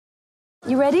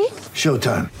You ready?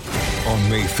 Showtime. On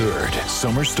May 3rd,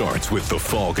 summer starts with The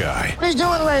Fall Guy. Let's do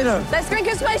it later. Let's drink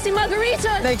a spicy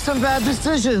margarita. Make some bad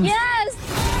decisions. Yes!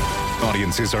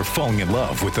 Audiences are falling in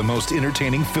love with the most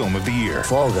entertaining film of the year.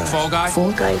 Fall Guy. Fall Guy?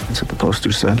 Fall guy. That's what the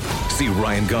poster said. See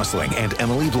Ryan Gosling and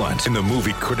Emily Blunt in the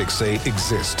movie critics say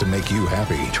exists to make you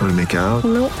happy. Trying to make it out?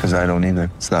 Nope. Because I don't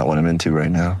either. It's not what I'm into right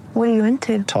now. What are you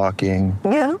into? Talking.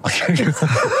 Yeah.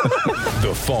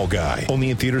 The Fall Guy.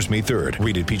 Only in theaters May 3rd.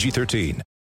 Rated PG-13.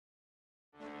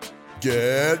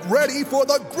 Get ready for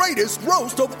the greatest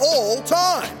roast of all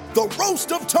time. The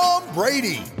Roast of Tom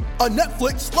Brady. A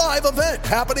Netflix live event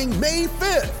happening May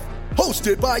 5th.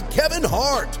 Hosted by Kevin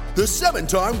Hart. The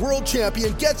 7-time world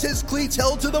champion gets his cleats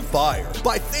held to the fire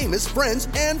by famous friends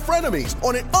and frenemies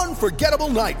on an unforgettable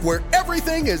night where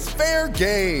everything is fair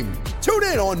game. Tune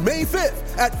in on May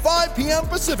 5th at 5 p.m.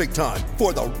 Pacific time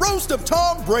for the Roast of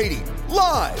Tom Brady.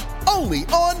 Live only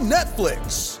on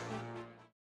Netflix.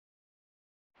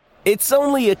 It's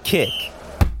only a kick,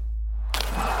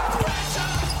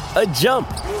 a jump,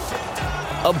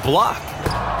 a block.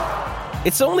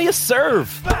 It's only a serve.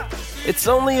 It's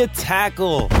only a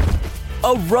tackle,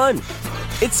 a run.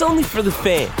 It's only for the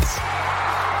fans.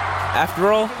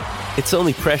 After all, it's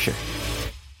only pressure.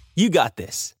 You got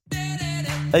this.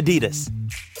 Adidas.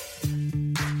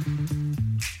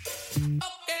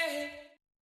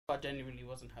 I genuinely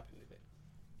wasn't happy with it.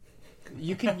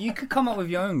 You could come up with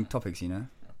your own topics, you know.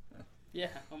 Yeah,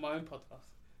 on my own podcast.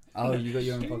 Oh, you got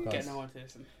your own Get podcast. no one to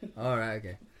listen. All right,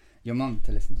 okay. Your mum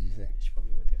to listen? Did you say? She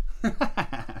probably would,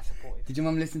 yeah. Supportive. Did your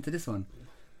mum listen to this one?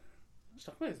 She's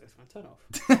like, where is this, man?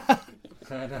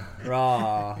 Turn off.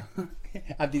 Raw.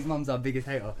 Abdi's mum's our biggest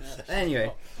hater.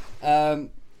 Anyway,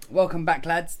 welcome back,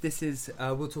 lads. This is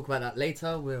we'll talk about that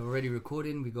later. We're already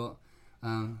recording. We got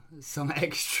some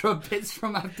extra bits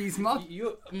from Abdi's mum.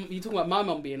 You talking about my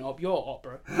mum being op? You're op,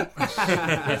 bro.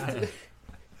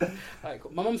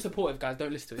 Like, my mum's supportive, guys.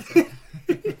 Don't listen to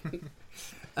it.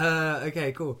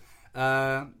 Okay, cool.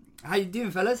 How you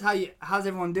doing, fellas? How's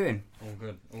everyone doing?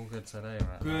 All good today,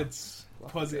 right? Good,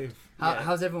 positive.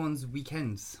 How's everyone's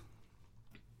weekends?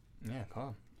 Yeah,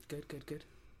 calm. Good.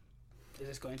 Has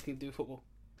this got anything to do with football?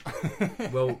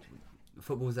 Well,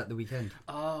 football's at the weekend.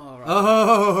 Oh, right.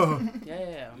 Oh,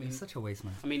 Yeah. I mean, you're such a waste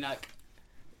man. I mean, like,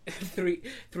 three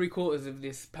quarters of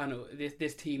this panel,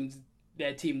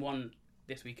 their team won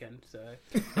this weekend. So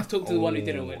let's talk to the one who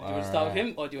didn't win. Do you want to start with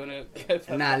him, or do you want to go first?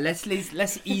 Nah, let's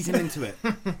ease him into it.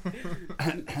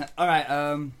 All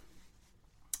right.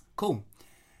 Cool.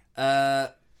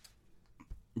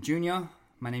 Junior,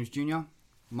 my name's Junior.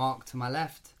 Mark to my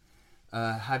left,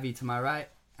 Javi to my right,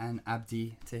 and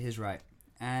Abdi to his right.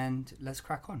 And let's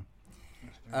crack on.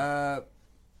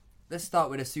 Let's start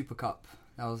with a Super Cup.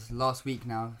 That was last week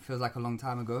now. Feels like a long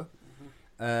time ago.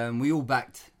 We all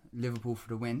backed Liverpool for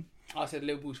the win. I said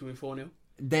Liverpool should win 4-0.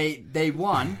 They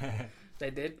won. They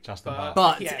did. Just about.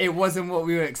 But yeah. it wasn't what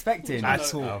we were expecting.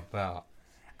 At all. About.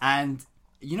 And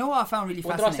you know what I found really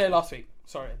What did I fascinating? say last week?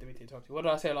 Sorry, I didn't mean to interrupt you. What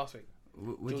did I say last week?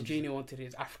 Jorginho wanted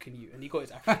his African youth, and he got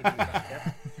his African youth back,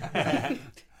 yeah?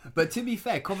 But to be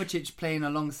fair, Kovacic playing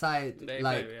alongside They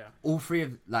like play, yeah. all three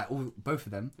of both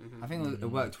of them, I think it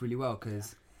worked really well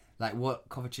because like what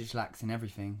Kovacic lacks in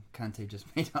everything, Kante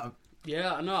just made up.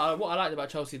 Yeah, no. What I liked about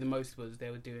Chelsea the most was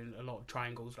they were doing a lot of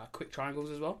triangles, like quick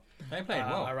triangles as well. They played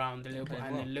well around the Liverpool,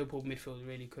 and well. the Liverpool midfield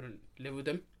really couldn't live with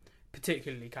them,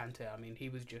 particularly Kante. I mean, he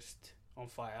was just on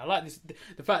fire. I like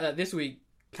the fact that this week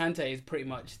Kante is pretty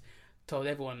much told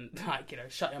everyone like,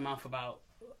 shut your mouth about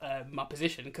my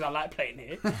position because I like playing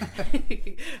here.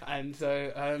 And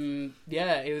so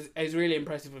it was really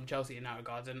impressive from Chelsea in that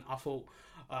regards, and I thought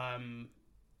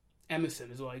Emerson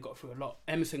as well.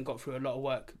 Emerson got through a lot of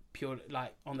work pure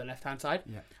like on the left hand side.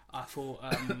 Yeah. I thought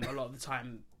a lot of the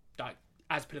time like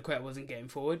Azpilicueta wasn't getting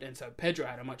forward, and so Pedro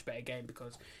had a much better game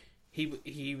because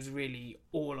he was really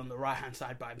all on the right hand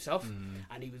side by himself,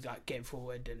 and he was like getting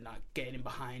forward and like getting in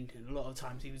behind, and a lot of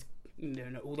times he was.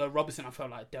 Although Robertson, I felt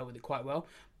like dealt with it quite well,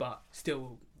 but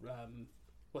still,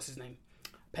 what's his name?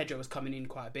 Pedro was coming in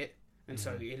quite a bit, and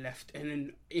so he left. And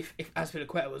then if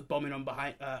Azpilicueta was bombing on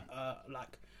behind,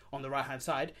 like on the right hand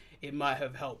side, it might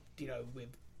have helped, with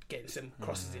getting some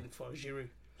crosses in for Giroud.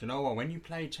 Do you know what? When you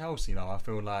play Chelsea, though, I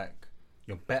feel like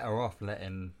you're better off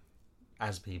letting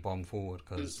Azpi bomb forward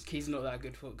because he's not that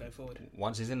good for going forward.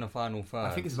 Once he's in the final third,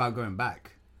 I think it's about going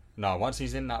back. No, once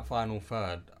he's in that final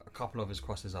third, a couple of his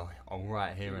crosses are all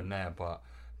right here and there, but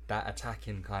that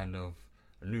attacking kind of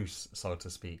loose, so to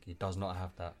speak, he does not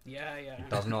have that. Yeah. He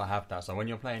does not have that. So when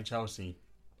you're playing Chelsea,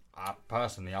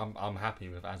 personally, I'm happy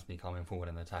with Asby coming forward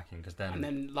and attacking because then And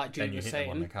then, like Junior was you hit them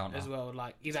on saying the counter. as well,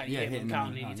 like he's actually Yeah, hitting hitting the them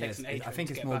counter on and he the takes an counter. Adrian I think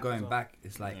to it's get more back going as well. back.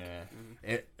 It's like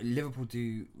Liverpool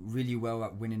do really well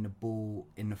at winning the ball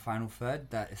in the final third.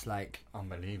 That it's like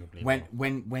unbelievably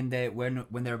when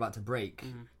they're about to break,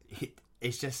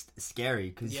 it's just scary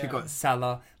because Yeah. you've got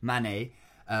Salah, Mane,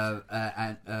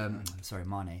 and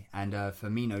Mane and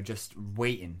Firmino just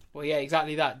waiting. Well, yeah,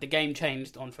 exactly that. The game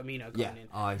changed on Firmino coming in.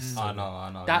 I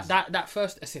know. That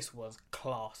first assist was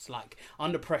class, like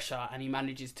under pressure, and he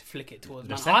manages to flick it towards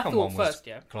The man. I second thought one was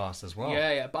first, class as well.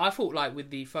 Yeah, but I thought like with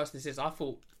the first assist, I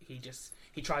thought he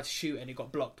tried to shoot and he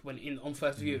got blocked when on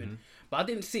first viewing. But I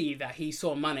didn't see that he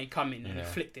saw Mane coming and he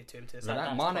flicked it to him.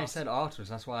 Mane said afterwards,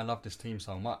 that's why I love this team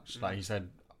so much. Like he said,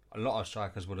 a lot of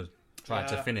strikers would have tried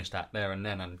to finish that there and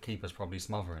then, and keepers probably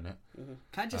smothering it.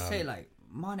 Can I just say, like,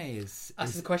 Mane is...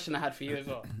 That's the question I had for you as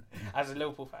well, as a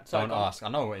Liverpool fan. Don't ask. I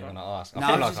know what you're going to ask.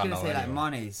 I was just going to say, like,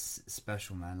 Mane's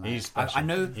special, man. Like, he's special. I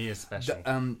know he is special.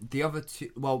 The other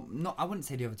two... Well, I wouldn't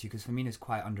say the other two, because Firmino's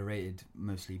quite underrated,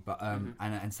 mostly. But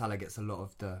and Salah gets a lot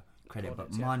of the credit.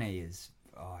 But Mane is...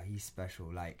 Oh, he's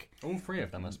special. Like... All three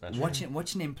of them are special.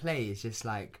 Watching him play is just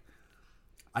like...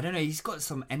 I don't know, he's got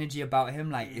some energy about him.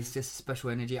 Like, it's just special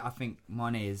energy. I think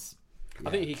Mane is... I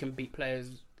think he can beat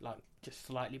players, like, just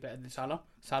slightly better than Salah.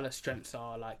 Salah's strengths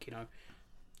are, like, you know,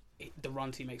 the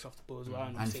runs he makes off the ball as well.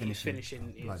 And obviously his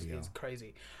finishing is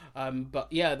crazy. But,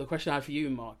 yeah, the question I have for you,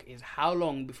 Mark, is how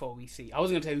long before we see... I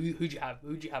wasn't going to say who'd you have.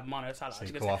 Who'd you have, Mane or Salah?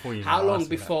 How long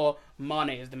before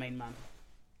Mane is the main man?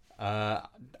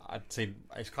 I'd say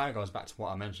it kind of goes back to what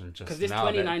I mentioned just now. Because this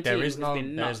 2019 there is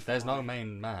there's no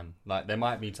main man. Like there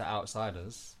might be to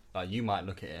outsiders. Like you might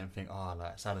look at it and think, oh,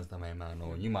 like Salah's the main man,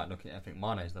 or you might look at it and think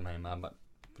Mane's the main man. But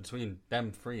between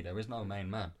them three, there is no main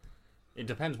man. It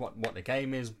depends what the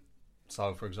game is.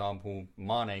 So, for example,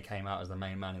 Mane came out as the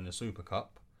main man in the Super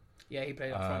Cup. Yeah, he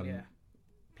played up front. Yeah,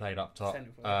 played up top.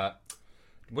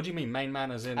 What do you mean, main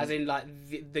man? As in like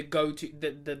the go-to,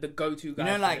 the go-to guy.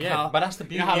 You know, like but that's the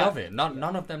beauty of it.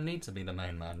 None of them need to be the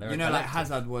main man. They're like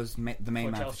Hazard was the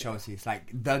main man for Chelsea. It's like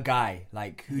the guy.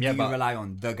 Like who do you rely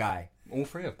on? The guy. All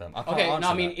three of them.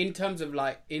 I mean, in terms of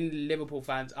like in Liverpool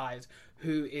fans' eyes,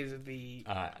 who is the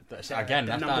again?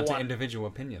 That's down to individual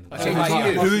opinion.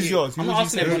 Who's yours? I'm not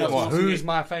asking everyone else. Who's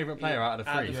my favourite player out of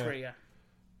the three? Out of the three,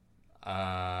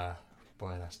 yeah.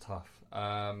 Boy, that's tough.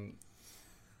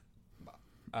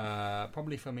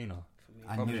 Probably Firmino.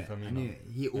 I knew it.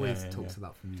 He always talks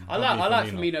about Firmino. I like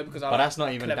Firmino because but that's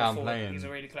not even downplaying. He's a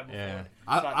really clever forward.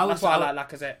 That's why I like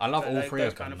Lacazette. I love all three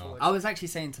of them. I was actually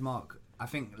saying to Mark, I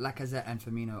think Lacazette and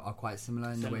Firmino are quite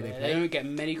similar in the way they play. They don't get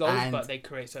many goals, but they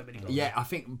create so many goals. Yeah, I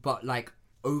think, but like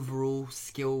overall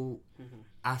skill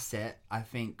asset, I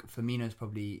think Firmino's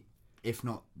probably, if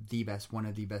not the best, one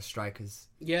of the best strikers.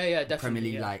 Yeah, definitely. Premier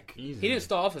League, yeah. like he didn't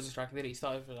start off as a striker, did he? He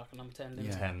started with like a number 10.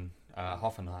 10.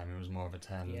 Hoffenheim, it was more of a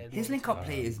 10. Yeah, his link-up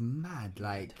play is mad.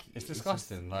 Like it's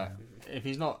disgusting. Like if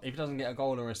he doesn't get a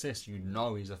goal or assist, you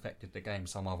know he's affected the game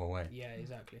some other way. Yeah,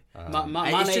 exactly.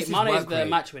 Mane is the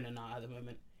match winner now at the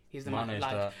moment. He's the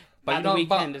man. But the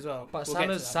weekend as well. But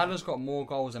Salah's got more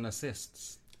goals and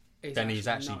assists than he's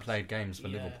actually played games for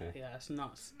Liverpool. Yeah, it's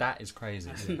nuts. That is crazy.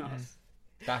 That's nuts.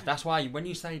 That's why when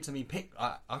you say to me pick,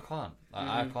 I can't.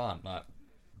 I can't. Like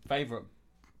favourite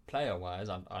player wise,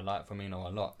 I like Firmino a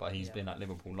lot, but he's been at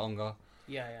Liverpool longer.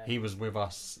 Yeah. He was with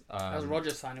us. That was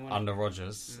Rodgers signing under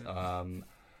Rodgers.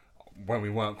 When we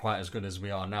weren't quite as good as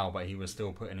we are now, but he was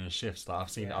still putting in shifts. Like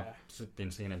I've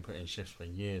been seeing him put in shifts for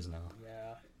years now.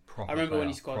 Yeah. I remember when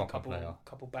he scored a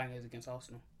couple bangers against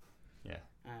Arsenal. Yeah.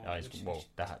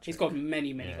 He's got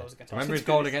many goals against Arsenal. Remember his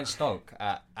goal against Stoke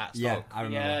at Stoke? Yeah, I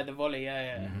remember. Yeah, the volley,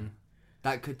 yeah. Mm-hmm.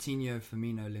 That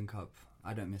Coutinho-Firmino link-up,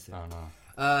 I don't miss it. Oh, no.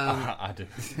 I do.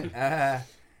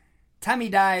 Tammy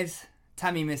dies,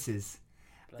 Tammy misses.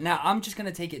 Now, I'm just going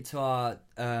to take it to our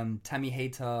Tammy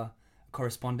hater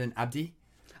correspondent, Abdi.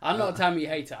 I'm not a Tammy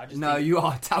hater. You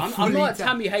are. I'm not a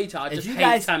Tammy hater. I just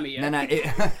hate Tammy. Yeah? No.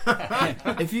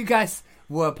 If you guys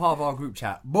were part of our group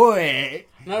chat, boy,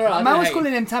 no, man was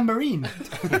calling him Tambourine.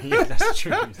 Yeah, that's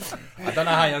true. I don't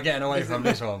know how you're getting away from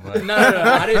this one, but no.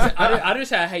 I didn't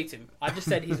say I hate him. I just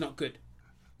said he's not good.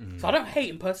 So I don't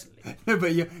hate him personally. No,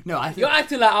 but you're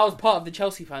acting like I was part of the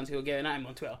Chelsea fans who were getting at him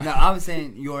on Twitter. No, I was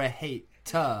saying you're a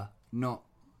hater, not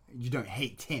you don't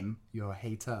hate him. You're a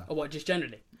hater. Or what? Just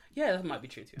generally? Yeah, that might be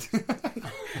true too.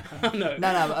 No.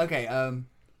 But okay.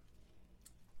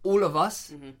 All of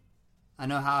us. Mm-hmm. I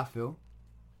know how I feel.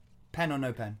 Pen or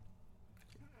no pen?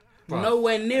 Right.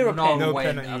 Nowhere near a pen. No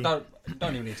pen. I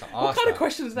don't even need to ask. What kind of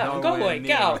question is that? Go away.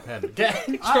 Get out.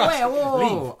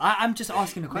 Whoa. I'm just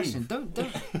asking a question. Don't.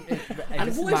 And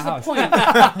this is what my is the house. point?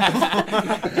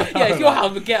 Yeah, it's your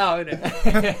house, but get out,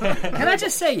 innit? Can I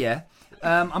just say, yeah?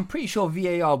 I'm pretty sure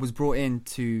VAR was brought in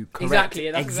to correct Exactly,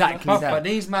 yeah, that's exactly But that.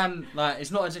 these man, like,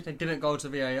 it's not as if they didn't go to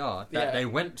VAR. That Yeah. they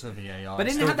went to VAR. But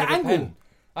they and didn't have still the did a angle. pen.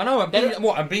 I know.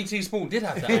 And BT Sport did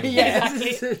have that angle. Yeah,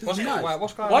 Exactly. What's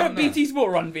going Why on don't there? BT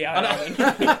Sport run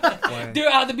VR? Do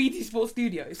it out of the BT Sport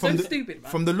studio. It's so stupid,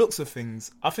 man. From the looks of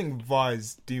things, I think VAR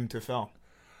is doomed to fail.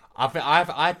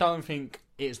 I don't think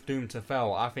it's doomed to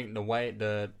fail. I think the way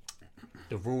the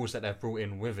rules that they've brought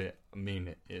in with it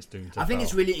mean it's doomed to fail. I think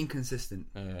it's really inconsistent.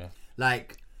 Yeah.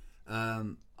 Like,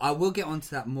 I will get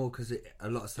onto that more because a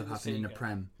lot of stuff happened in the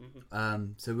Prem.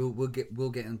 So we'll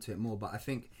get into it more. But I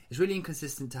think it's really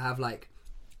inconsistent to have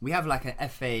we have like an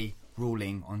FA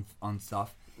ruling on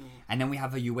stuff, and then we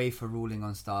have a UEFA ruling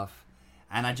on stuff,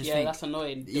 and I just think that's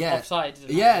annoying. The yeah, offside.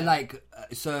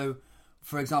 So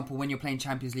for example, when you're playing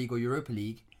Champions League or Europa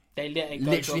League, they let it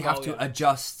go literally to a have goal, to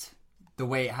adjust the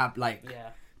way it happened.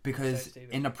 Because So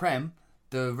stupid. in the Prem,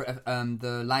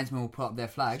 the linesman will put up their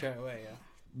flag. Straight away, yeah.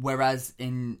 Whereas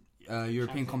in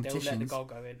European competitions, they'll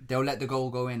let they'll let the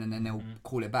goal go in. the goal go in and then they'll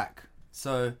call it back.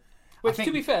 So, Which,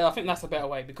 to be fair, I think that's a better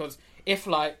way because if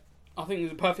I think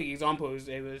the perfect example was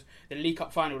it was the League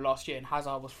Cup final last year and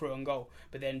Hazard was through on goal,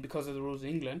 but then because of the rules in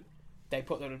England, they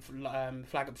put the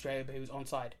flag up straight, but he was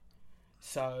onside.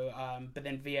 So, but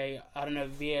then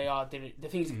VAR did it. The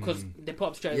thing is, because they put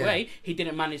up straight away, he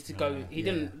didn't manage to go. He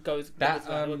didn't go.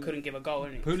 Couldn't give a goal.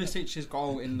 Innit? Pulisic's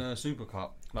goal in the Super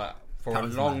Cup, for a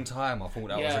long time, I thought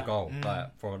that was a goal.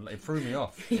 It threw me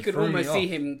off. You could almost see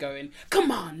him going, "Come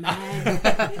on, man!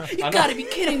 You gotta be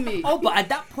kidding me!" Oh, but at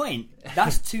that point,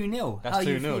 that's 2-0. That's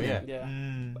 2-0, yeah.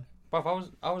 Yeah. But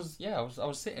I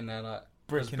was sitting there like.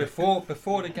 Before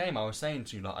the game, I was saying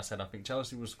to you, like I said, I think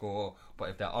Chelsea will score, but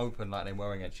if they're open like they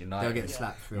were against United, They'll get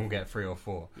slapped. we'll get 3 or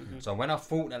 4. So when I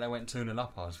thought that they went 2-0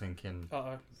 up, I was thinking,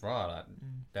 right,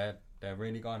 they're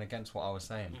really going against what I was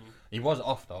saying. He was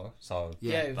off though, so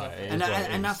and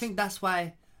I think that's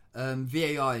why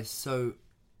VAR is so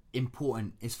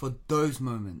important. Is for those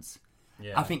moments.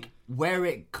 Yeah. I think where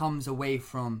it comes away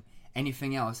from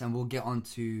anything else, and we'll get on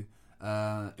to.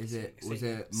 Was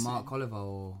it Mark Oliver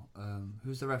or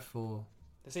who's the ref for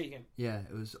the City game? Yeah,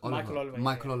 it was Oliver.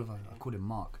 Michael Oliver. I called him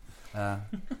Mark.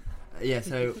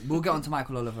 So we'll get on to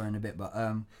Michael Oliver in a bit, but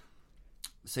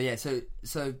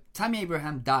so Tammy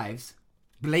Abraham dives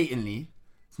blatantly.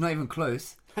 It's not even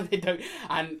close. They don't.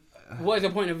 And what is the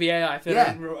point of VAR if they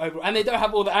don't over? And they don't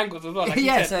have all the angles as well. Like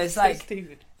yeah, you said. so it's like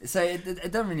stupid. So it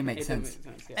doesn't really make sense.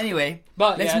 Yeah. Anyway,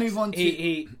 but let's move on to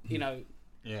he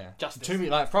justice. To me,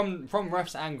 like from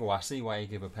ref's angle, I see why he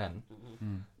give a pen,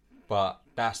 but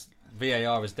that's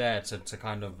VAR is there to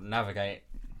kind of navigate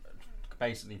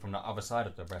basically from the other side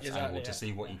of the ref's angle to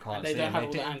see what you can't see. Don't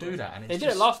and they didn't do that. And they did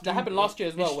it last. That happened last year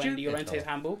as well when Llorente's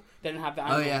handball. They didn't have the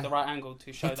angle, the right angle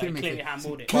to show that he clearly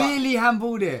handballed it. Clearly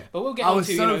handballed it. But we'll get I on was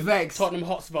to so vexed Tottenham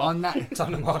Hotspur on that.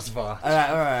 Tottenham Hotspur. All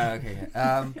right, okay.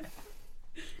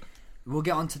 We'll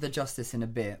get on to the justice in a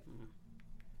bit.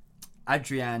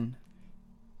 Adrian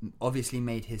obviously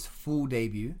made his full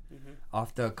debut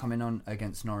after coming on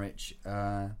against Norwich.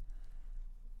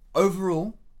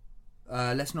 Overall,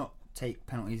 let's not take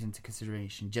penalties into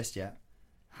consideration just yet.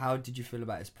 How did you feel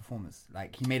about his performance?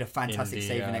 Like, he made a fantastic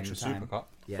save in extra time. Super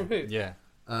Cup? Yeah. From who? Yeah.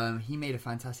 He made a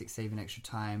fantastic save in extra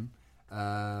time.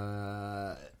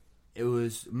 It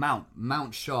was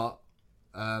Mount shot,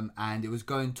 and it was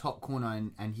going top corner,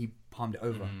 and he palmed it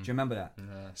over. Do you remember that?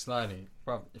 Yeah, slightly.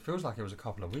 Bro, it feels like it was a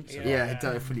couple of weeks ago. Yeah, it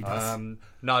definitely does.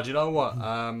 No, do you know what?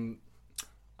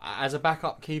 As a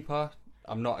backup keeper,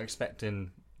 I'm not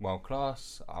expecting world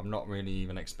class. I'm not really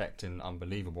even expecting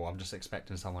unbelievable. I'm just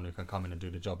expecting someone who can come in and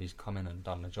do the job. He's come in and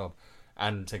done the job.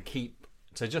 And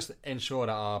to just ensure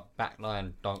that our back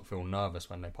line don't feel nervous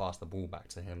when they pass the ball back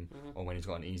to him or when he's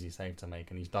got an easy save to make.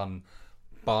 And he's done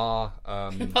bar... I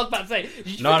was about to say...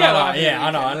 No, yeah, I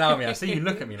know, allow me. I see you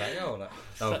look at me like, yo,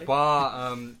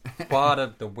 bar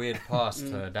the weird pass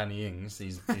to Danny Ings,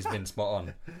 he's been spot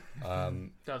on.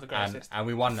 That was a great assist. And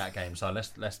we won that game, so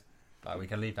let's we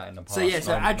can leave that in the past. So yeah,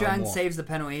 so Adrian more. saves the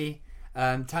penalty.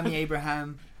 Tammy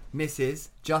Abraham misses.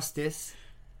 Justice.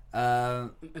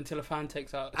 Until a fan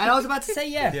takes out. And I was about to say,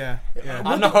 Yeah.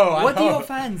 What do your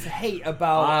fans hate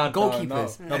about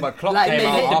goalkeepers? No, but Klopp Like, came they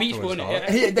out hit the afterwards, beach ball, though.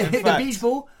 innit? They hit the beach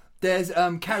ball. There's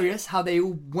Karius, how they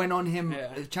all went on him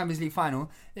Champions League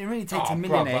final. They didn't really take to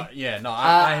millionaire. I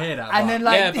hear that. And then,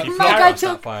 like, he my guy flourished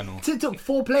that final. took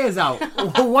 4 players out.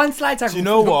 One slide tackle. Do you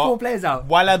know took what? 4 players out.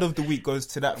 Wild Lad of the Week goes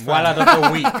to that fan. Wild Lad of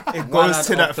the Week. It goes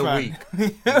to that the fan.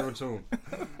 week. Not at all.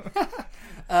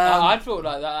 I thought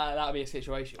like that would be a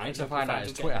situation. I need to find out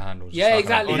his Twitter handles. Yeah,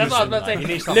 exactly. That's what I was about to He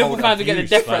needs say. to Liverpool hold fans will get the abuse,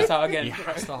 death threats like, out again. He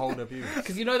has to hold abuse.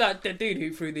 Because you know that the dude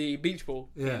who threw the beach ball.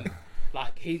 Yeah.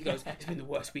 Like he goes, it's been the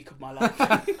worst week of my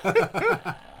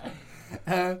life.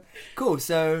 Cool.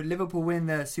 So Liverpool win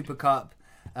the Super Cup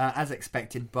as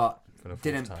expected, but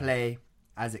didn't play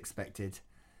as expected.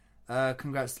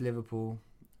 Congrats to Liverpool.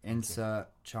 Insert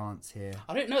chance here.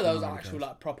 I didn't know that was actual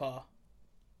like proper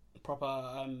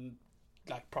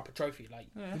trophy. Like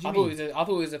I thought it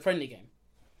was a friendly game.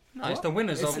 No, it's the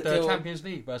winners of the Champions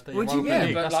League versus the What do you Europa mean?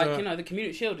 League. But That's like the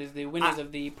Community Shield is the winners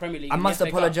of the Premier League. I and must the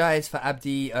FA Cup. apologise for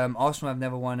Abdi. Arsenal have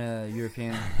never won a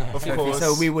European Of trophy, course.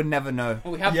 so we would never know.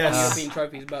 Well, we have Yes. won European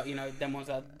trophies, but you know them ones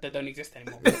that don't exist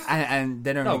anymore. And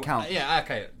they don't really count. Yeah,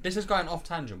 okay. This is going off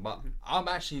tangent, but I'm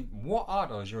actually. What are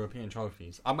those European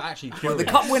trophies? I'm actually curious. The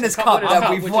Cup Winners' Cup Cup Winners' that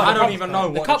Cup, we've which won. I don't even know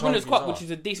The what Cup the Winners' trophies Cup, are. which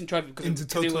is a decent trophy because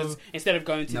Intertoto. it was instead of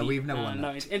going to No, we've never won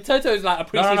no, in Toto is like a No,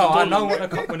 pre-season I know tournament. what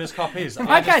the Cup Winners' Cup is.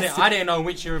 guys- I didn't know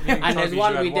which European And trophies there's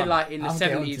one you we had did won. like in the I'll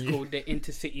get onto 70s you. called the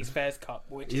Intercities Fairs Cup,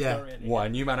 which Yeah. is really. What,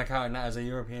 and you man are counting that as a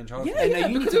European trophy? Yeah, no, yeah, you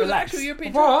need because to it was relax. actual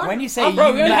European Bro, trophy. When you say Oh, bro,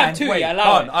 you we only man, have two. Wait, Yeah, allow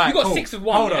hold it. on, alright, You got cool. 6 of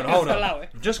one. Hold yeah, on, hold allow on. it.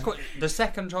 Just the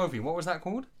second trophy. What was that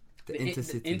called? The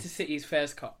Intercity. Intercities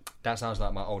Fairs Cup. That sounds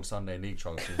like my old Sunday League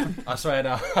trophy. I swear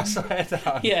down. I swear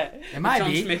down. Yeah, It might John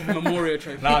be. Smith Memorial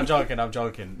Trophy. No, I'm joking.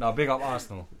 No, big up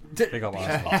Arsenal. Big up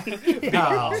Arsenal.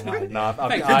 Oh, my No,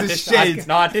 I The dished shade.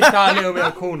 out a little bit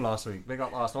of corn last week. Big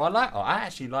up Arsenal. I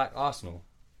actually like Arsenal.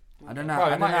 I don't know. Bro, I it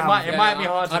don't know. might be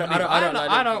hard to I don't believe. like I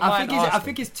don't mind I Arsenal.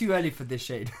 think it's too early for this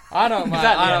shade. I don't mind.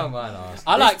 Exactly, I yeah. don't mind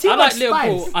Arsenal. I like too much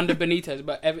Liverpool spice. under Benitez,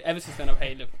 but ever since then I've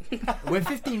hated Liverpool. We're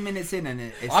 15 minutes in and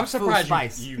it's I'm full surprised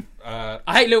spice. you I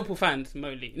hate Liverpool fans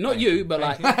mostly. Not you, but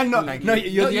like no, you're not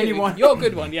the only one. You're a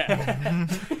good one, yeah.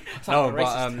 no, like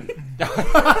a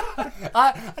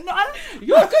but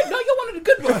You're good. No, you're one of the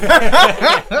good ones.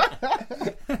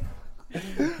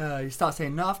 You start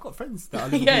saying, no, I've got friends that are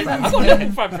Liverpool Yeah, fans. I've got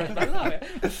Liverpool friends, but I love it.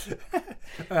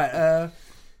 Alright,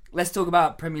 let's talk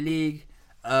about Premier League.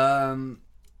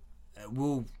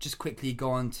 We'll just quickly go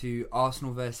on to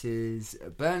Arsenal versus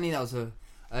Burnley. That was a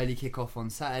early kickoff on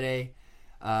Saturday.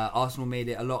 Arsenal made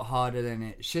it a lot harder than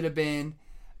it should have been.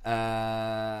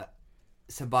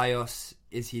 Ceballos,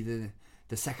 is he the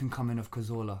second coming of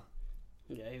Cazorla?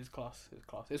 Yeah, it was class. It was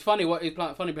class. It's funny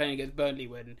funny playing against Burnley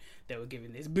when they were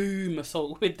giving this boom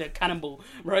assault with the cannonball.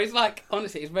 Bro, it's like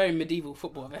honestly, it's very medieval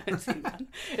football I've ever seen, man.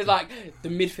 It's like the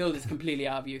midfield is completely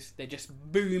out of use. They just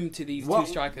boom to these two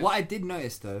strikers. What I did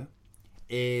notice though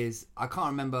is I can't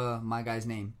remember my guy's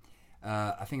name.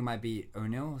 I think it might be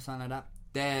O'Neill or something like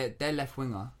that. Their left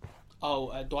winger.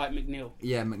 Oh, Dwight McNeil,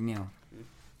 Yeah, McNeil.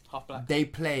 half black. They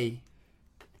play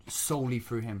solely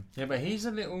through him. yeah, but he's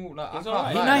a little like. He's I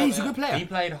alright. can't No, lie, he's a like, good player. He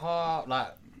played hard,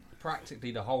 like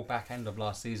practically the whole back end of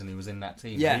last season. He was in that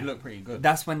team. Yeah. He looked pretty good.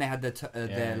 That's when they had their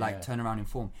Yeah. turnaround in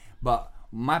form. But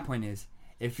my point is,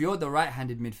 if you're the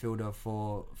right-handed midfielder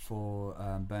for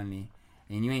Burnley,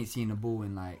 and you ain't seen the ball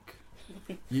in like,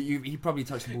 he probably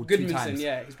touched the ball 2 Goodmanson, times.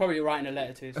 yeah, he's probably writing a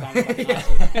letter to his family.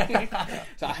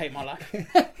 So I hate my life.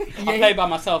 I play by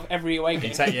myself every away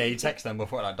game. He texted them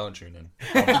before like, don't tune in.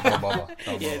 Don't bother.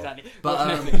 Don't Yeah, bother. exactly. But,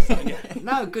 Watch Netflix, so, yeah.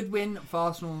 No, good win for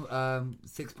Arsenal.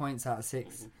 6 points out of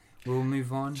 6. We'll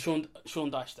move on. Sean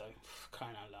Dyche though,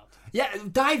 crying out loud. Yeah,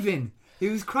 diving. He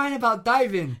was crying about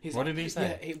diving. What did he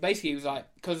say? Yeah, he was like,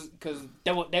 because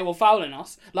they were fouling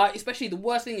us. Like, especially the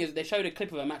worst thing is they showed a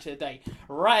clip of a match of the day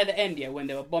right at the end. Yeah, when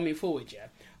they were bombing forward. Yeah,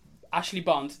 Ashley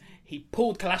Barnes, he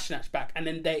pulled Kolasinac back, and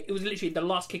then it was literally the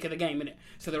last kick of the game, innit?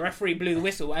 So the referee blew the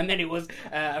whistle, and then it was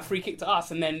a free kick to us,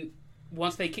 and then.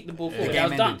 Once they kicked the ball forward, that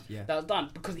was done. Yeah. That was done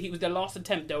because he was their last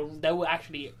attempt. They were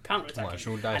actually counter-attacking. What,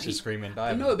 Sean And Dyche is screaming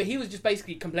diving? No, but he was just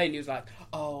basically complaining. He was like,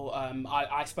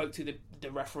 I spoke to the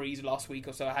referees last week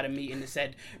or so. I had a meeting that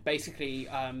said basically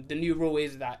the new rule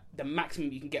is that the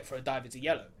maximum you can get for a dive is a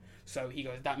yellow. So he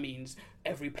goes, that means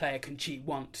every player can cheat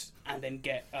once and then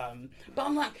get... But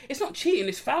I'm like, it's not cheating,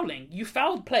 it's fouling. You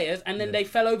fouled players and then they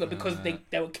fell over because they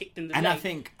were kicked in the leg. And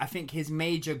I think his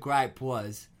major gripe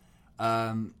was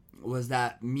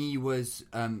that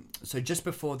so just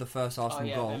before the first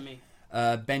Arsenal goal,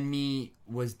 Ben Mee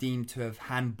was deemed to have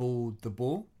handballed the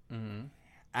ball,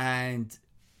 and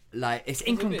like it's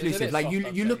inconclusive. Like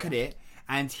you look at it,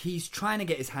 and he's trying to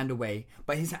get his hand away,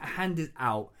 but his hand is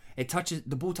out.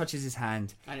 The ball touches his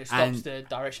hand, and it stops the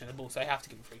direction of the ball, so they have to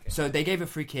give a free kick. So they gave a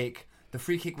free kick. The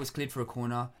free kick was cleared for a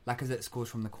corner. Lacazette scores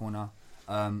from the corner.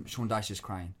 Sean Dyche is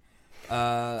crying.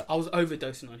 I was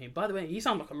overdosing on him. By the way, he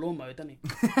sounds like a lawnmower, doesn't he?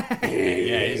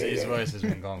 Yeah, his voice has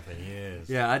been gone for years.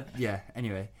 Yeah.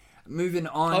 Anyway, Moving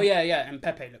on. Oh yeah, and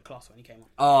Pepe looked class when he came on.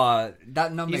 Oh,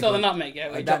 that nutmeg. You saw the nutmeg,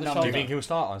 yeah. He dropped the nutmeg. Do you shoulder. think he'll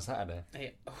start on Saturday? Yeah.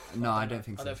 No, I don't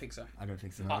think so. I don't think so. I don't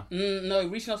think so. No,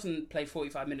 Reece Nelson played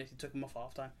 45 minutes. He took him off at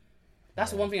half time.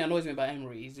 That's the one thing that annoys me about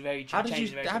Emery. He's very How did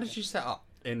changed. you set up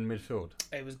in midfield?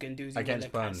 It was Guendouzi,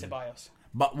 Against Willock, and Burnley? Ceballos.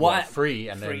 But What, what? three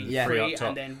and then three up top.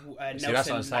 and then Nelson. See, that's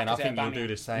what I'm saying. I think you'll Lacazette, do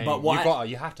the same. But what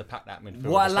You have to pack that midfield,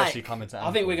 what I especially like- coming to.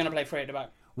 I think we're going to play Frey at the back.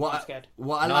 I'm What? scared.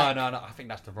 What I like? No. I think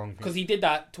that's the wrong thing. Because he did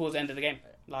that towards the end of the game.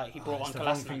 Like, he brought It's on the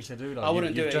wrong thing Kolasinac. to do. Though. I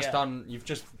wouldn't do You've it, just yeah. done. You've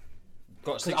just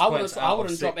got 6 I points. wouldn't, I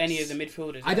wouldn't drop any of the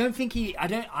midfielders. I don't think he. I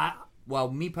don't. Well,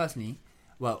 me personally.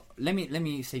 Well, let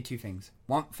me say two things.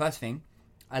 First thing,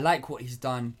 I like what he's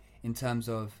done in terms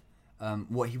of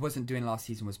what he wasn't doing last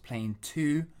season was playing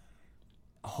 2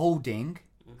 holding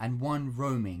and 1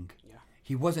 roaming. Yeah.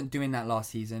 He wasn't doing that last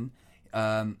season,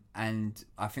 and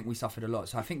I think we suffered a lot.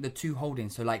 So I think the 2 holding,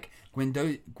 so like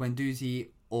Guendouzi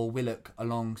or Willock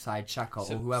alongside Xhaka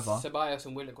or whoever. Ceballos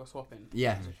and Willock were swapping.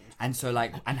 Yeah, and so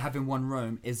like and having 1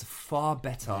 roam is far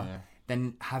better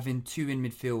than having 2 in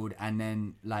midfield and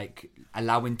then like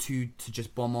allowing 2 to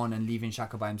just bomb on and leaving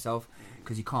Xhaka by himself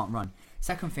because he can't run.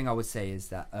 Second thing I would say is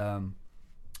that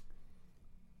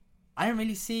I don't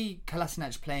really see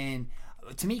Kolasinac playing.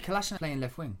 To me, Kolasinac playing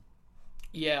left wing.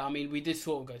 Yeah, I mean, we did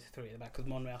sort of go to 3 at the back because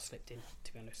Monreal slipped in,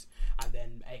 to be honest. And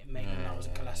then Maitland-Niles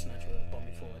and Kolasinac were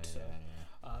bombing forward. So,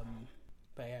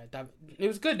 but yeah, it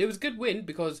was good. It was a good win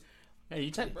because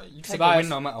you take a Ceballos, win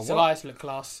no matter what. Ceballos looked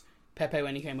class. Pepe,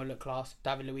 when he came, would look class.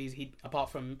 David Luiz, he apart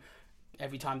from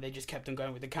every time they just kept on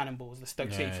going with the cannonballs, the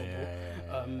Stoke City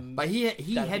football. But he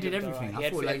David headed looked everything.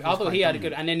 alright. I thought he had a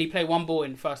good, and then he played 1 ball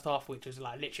in the first half, which was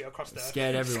like literally across the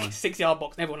Scared everyone. 6-yard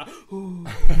box, and everyone like, ooh.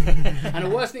 And the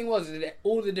worst thing was that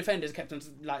all the defenders kept on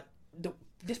like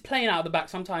just playing out of the back.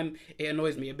 Sometimes it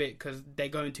annoys me a bit because they're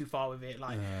going too far with it.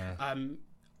 Like,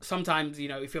 sometimes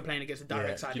if you're playing against a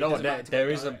direct side, you know it what? doesn't There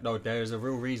matter to go direct. is a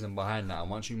real reason behind that.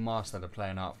 And once you master the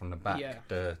playing out from the back,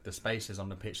 the spaces on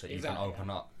the pitch that you can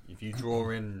open up. If you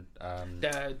draw in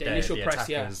the initial press,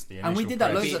 attackers, the and we did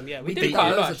that loads of we did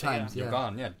that loads of times. You're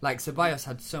gone, yeah. Like Ceballos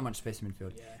had so much space in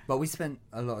midfield, but we spent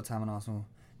a lot of time on Arsenal.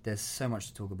 There's so much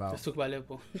to talk about. Let's talk about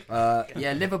Liverpool.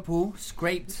 Liverpool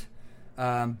scraped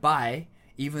by,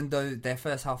 even though their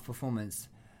first half performance,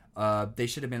 they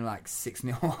should have been like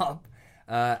 6-0 up,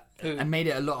 and made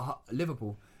it a lot.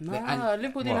 Liverpool.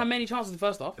 Liverpool didn't have many chances in the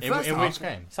first half. In which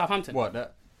game? Southampton.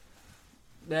 What?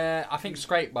 I think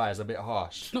scrape by is a bit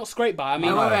harsh. It's not scrape by. I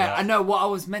mean, I know what I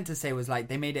was meant to say was like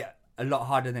they made it a lot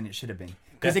harder than it should have been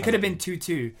because it could have been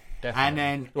 2-2, and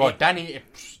then Danny.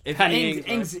 If Danny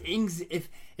Ings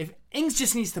Ings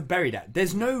just needs to bury that.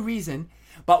 There's no reason.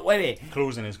 But wait.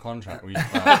 Clause in his contract. We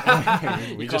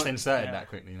just inserted that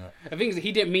quickly. No. The thing is,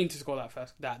 he didn't mean to score that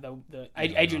first.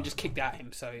 Adrian just kicked at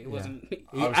him, so it wasn't.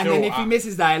 Then if he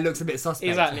misses that, it looks a bit suspect.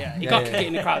 Exactly. Yeah. He can't kick it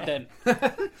in the crowd then.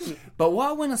 But what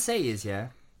I want to say is,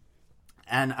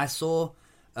 and I saw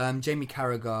Jamie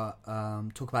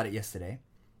Carragher talk about it yesterday,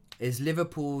 is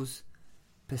Liverpool's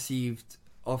perceived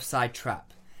offside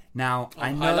trap. Now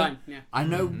I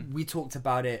know we talked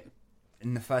about it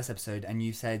in the first episode, and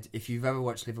you said if you've ever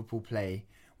watched Liverpool play,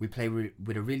 we play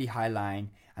with a really high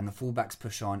line, and the fullbacks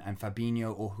push on, and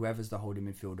Fabinho or whoever's the holding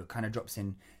midfielder kind of drops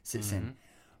in, sits in.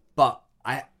 But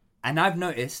I've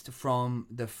noticed from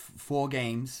the 4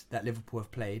 games that Liverpool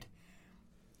have played,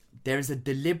 there is a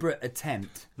deliberate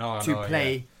attempt to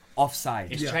play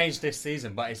offside. It's changed this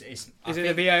season, but it's Is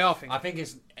it the VAR thing? I think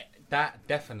it's that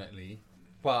definitely,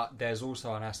 but there's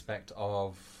also an aspect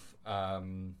of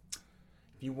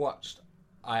if you watched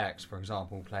Ajax, for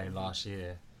example, play last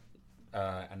year,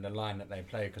 and the line that they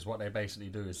play, because what they basically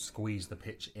do is squeeze the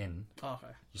pitch in. Okay.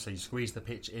 So you squeeze the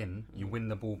pitch in, you win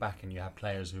the ball back, and you have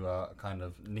players who are kind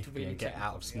of nifty Really and get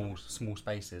out of small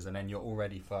spaces, and then you're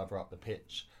already further up the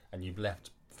pitch, and you've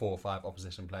left 4 or 5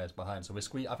 opposition players behind. So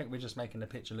I think we're just making the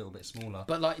pitch a little bit smaller.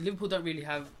 But like Liverpool don't really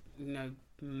have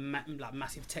like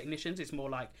massive technicians. It's more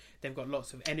like they've got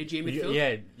lots of energy in midfield.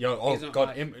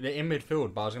 In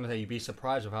midfield. But I was going to say you'd be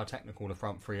surprised with how technical the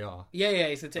front 3 are.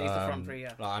 It's the front 3.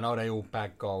 Yeah. Like, I know they all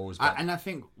bag goals, and I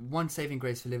think one saving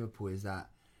grace for Liverpool is that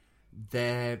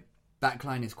their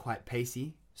backline is quite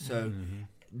pacey. So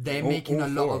they're making a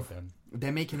lot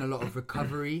of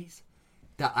recoveries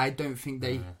that I don't think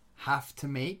they have to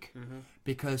make,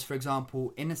 because, for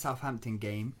example, in the Southampton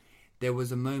game, there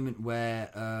was a moment where,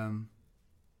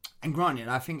 and granted,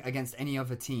 I think against any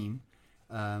other team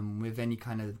with any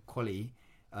kind of quality,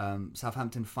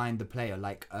 Southampton find the player.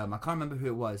 Like, I can't remember who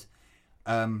it was.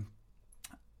 A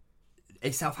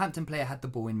Southampton player had the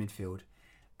ball in midfield,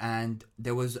 and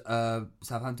there was a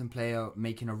Southampton player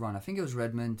making a run. I think it was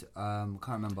Redmond. Can't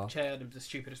remember. Che Adams, the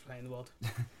stupidest player in the world.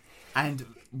 And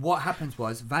what happened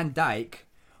was Van Dijk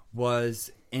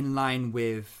was in line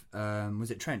with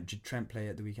was it Trent? Did Trent play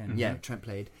at the weekend? Mm-hmm. Yeah, Trent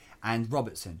played, and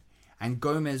Robertson, and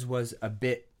Gomez was a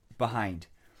bit behind.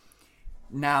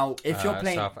 Now, if you're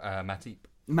playing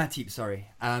Matip, sorry.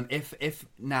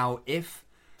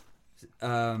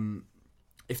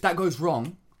 If that goes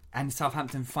wrong and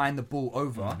Southampton find the ball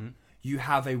over, you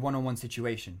have a one-on-one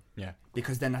situation. Yeah,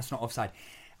 because then that's not offside.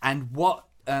 And what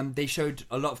they showed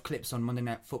a lot of clips on Monday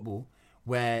Night Football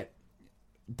where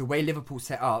the way Liverpool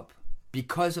set up,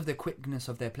 because of the quickness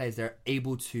of their players, they're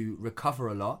able to recover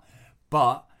a lot,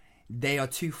 but they are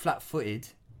too flat-footed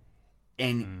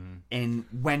in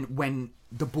when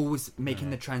the ball was making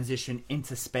the transition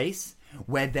into space,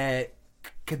 where they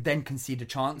could then concede a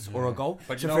chance or a goal.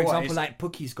 But so, for example, like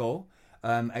Puki's goal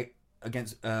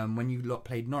against when you lot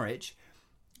played Norwich,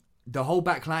 the whole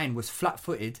back line was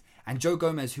flat-footed, and Joe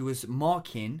Gomez, who was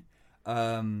marking,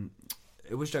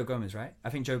 it was Joe Gomez, right? I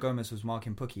think Joe Gomez was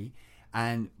marking Puki,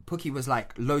 and Puki was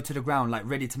like low to the ground, like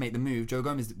ready to make the move. Joe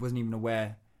Gomez wasn't even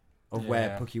aware of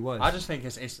where Puki was. I just think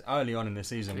it's early on in the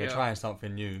season. We're trying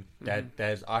something new. I'm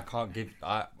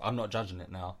not judging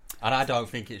it now, and I don't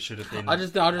think it should have been. I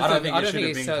don't think it should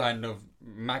have been kind of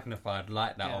magnified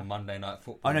like that on Monday Night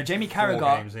Football. Oh no, Jamie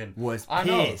Carragher was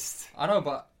pissed. I know,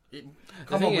 but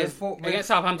come on, against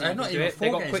Southampton, not even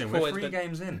 4 games in. We're 3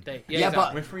 games in.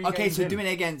 But we're 3 okay, games so in. doing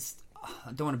it against,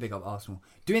 I don't want to big up Arsenal.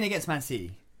 Doing it against Man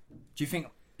City, do you think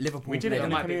Liverpool? We did it in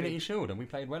the Community Shield, and we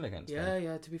played well against them.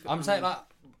 Yeah. To be fair, I'm saying like.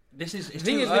 It's the too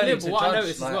thing is, early with Liverpool, to what I judge,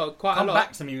 noticed like, as well, quite come a lot.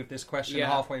 back to me with this question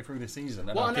halfway through the season.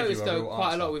 And what I'll I noticed though, quite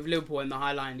answer. a lot with Liverpool in the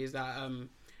High Line is that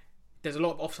there's a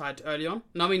lot of offside early on.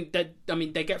 No,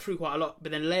 they get through quite a lot,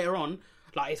 but then later on,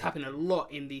 like it's happened a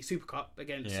lot in the Super Cup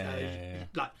against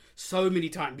like so many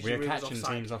times. We're catching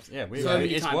teams off. Yeah, so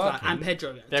many it's times. working. Like, and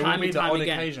Pedro. There will be the odd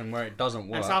again. occasion where it doesn't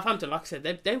work. And Southampton, like I said,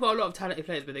 they've got a lot of talented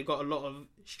players, but they've got a lot of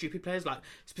stupid players. Like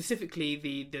specifically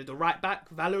the right back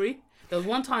Valerie. There was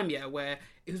one time, where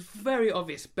it was very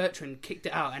obvious Bertrand kicked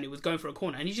it out and it was going for a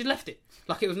corner and he just left it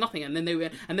like it was nothing. And then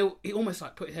he almost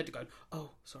like put his head to go,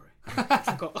 oh, sorry, I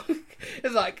forgot.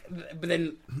 It's like, but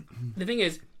then the thing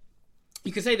is,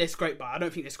 you could say they scraped by. I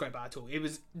don't think they scraped by at all. It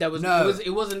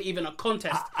wasn't even a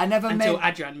contest. Until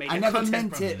Adrian made it. I never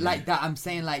meant it like that. I'm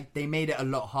saying like they made it a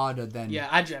lot harder than.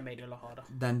 Yeah, Adrian made it a lot harder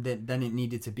than it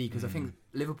needed to be, because I think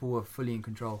Liverpool were fully in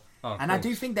control, and course. I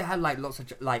do think they had like lots of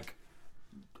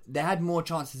they had more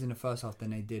chances in the first half than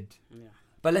they did. Yeah.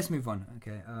 But let's move on.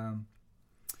 Okay.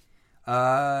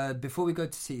 Before we go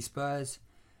to City Spurs,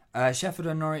 Sheffield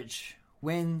and Norwich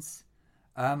wins.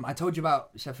 I told you about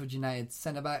Sheffield United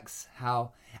centre backs,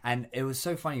 and it was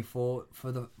so funny for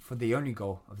the only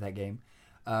goal of that game.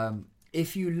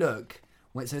 If you look,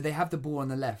 so they have the ball on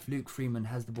the left. Luke Freeman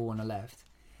has the ball on the left,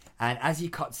 and as he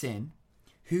cuts in,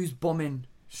 who's bombing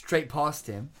straight past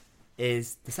him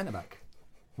is the centre back.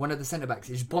 One of the centre backs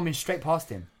is bombing straight past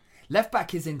him. Left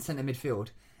back is in centre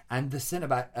midfield, and the centre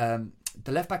back, the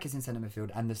left back is in centre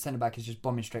midfield, and the centre back is just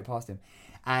bombing straight past him.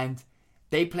 And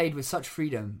they played with such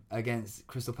freedom against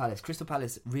Crystal Palace. Crystal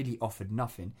Palace really offered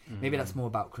nothing. Maybe that's more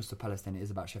about Crystal Palace than it is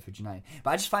about Sheffield United.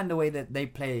 But I just find the way that they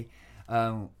play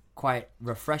quite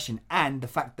refreshing, and the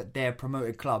fact that they're a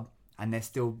promoted club and they're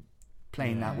still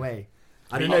playing that way.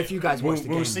 I don't know if you guys watched the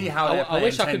game. We'll see how I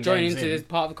wish I could join into this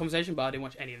part of the conversation, but I didn't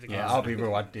watch any of the games. Yeah, I'll be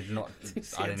real. I didn't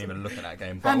even look at that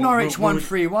game. But And Norwich won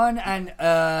 3-1, and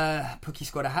Pookie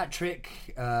scored a hat-trick.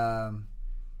 All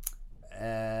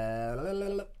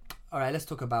right, let's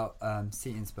talk about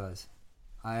City and Spurs.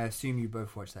 I assume you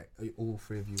both watched that. All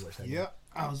 3 of you watched that game. Yeah,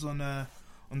 I was on the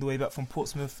way back from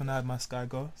Portsmouth and I had my Sky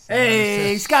Go. So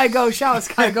hey, Sky Go! Shout out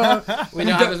Sky Go! we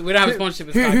don't have a sponsorship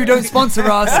with Sky Go. Who don't sponsor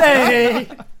us? Hey!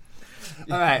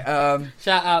 All right.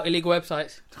 Shout out illegal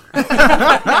websites.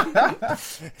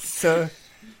 So,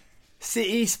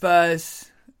 City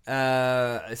Spurs.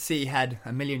 City had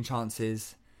a million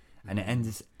chances, and it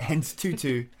ends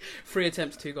 2-2. 3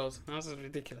 attempts, 2 goals. That was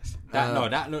ridiculous.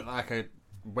 That looked like a.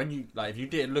 When you if you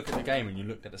didn't look at the game and you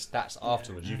looked at the stats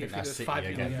afterwards, you think that's City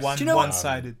again.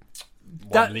 One-sided.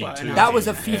 That was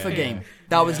a FIFA game.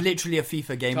 That was literally a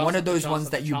FIFA game. One of those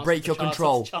ones that you break your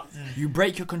control. You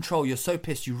break your control. You're so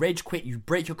pissed. You rage quit. You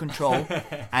break your control,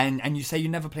 and you say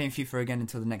you're never playing FIFA again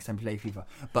until the next time you play FIFA.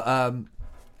 But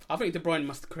I think De Bruyne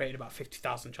must have created about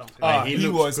 50,000 chances. He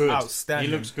was outstanding.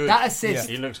 He looks good. That assist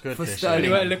he looks good for this Sterling.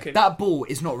 year. That ball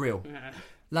is not real.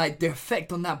 Like the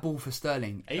effect on that ball for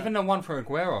Sterling. Even the one for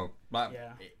Aguero,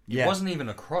 it wasn't even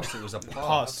a cross; it was a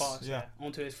pass.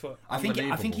 Onto his foot. I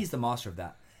think he's the master of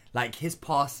that. Like his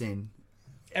passing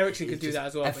Ericsson could do that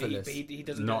as well, effortless. but he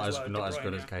doesn't Not do it as as well. not De as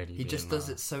good Bruyne, as KDB. He just does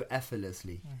it so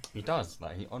effortlessly. He does.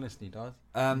 Like he honestly does.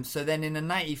 So then in the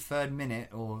 93rd minute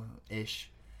or ish,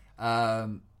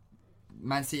 Man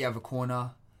City have a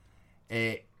corner.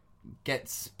 It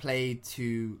gets played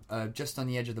to just on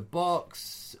the edge of the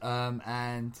box, and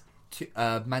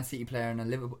Man City player and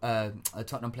a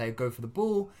Tottenham player go for the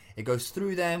ball. It goes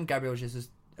through them. Gabriel Jesus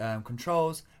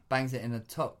controls, bangs it in the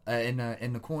top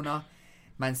in the corner.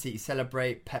 Man City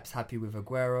celebrate. Pep's happy with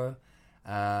Aguero,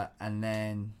 and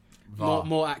then VAR.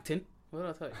 more acting.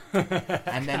 What did I tell you?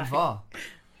 And then VAR.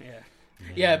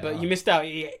 Yeah, but you missed out.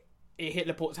 It hit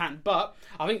Laporte's hand. But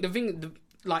I think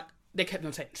like they kept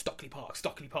on saying Stockley Park,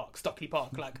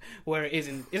 like where it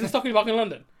isn't Stockley Park in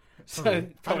London. So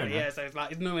probably, yeah. So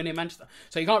it's nowhere near Manchester.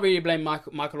 So you can't really blame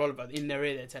Michael Oliver. In their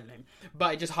ear, they're telling him,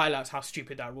 but it just highlights how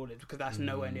stupid that rule is because that's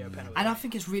nowhere near a penalty. And I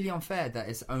think it's really unfair that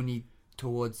it's only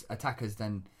towards attackers.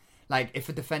 Then, like if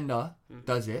a defender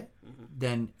does it,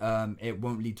 then it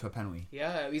won't lead to a penalty.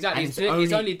 Yeah, exactly.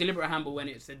 It's only deliberate handball when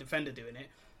it's the defender doing it.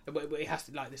 But it has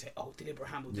to, like they say, deliberate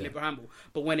handball.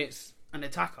 But when it's an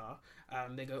attacker,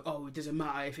 they go, it doesn't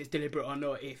matter if it's deliberate or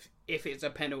not. If it's a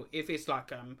penalty, if it's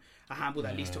like a handball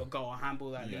that leads to a goal, a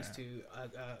handball that leads to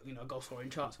a goal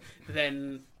scoring chance,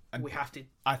 then we have to.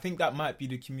 I think that might be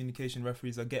the communication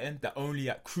referees are getting, that only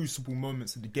at crucible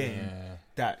moments of the game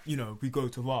that we go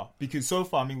to VAR, because so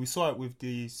far, I mean, we saw it with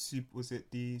the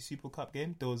Super Cup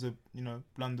game. There was a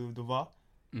blunder with the VAR.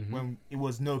 When it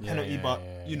was no penalty,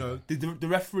 the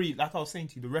referee, like I was saying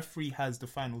to you, the referee has the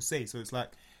final say. So it's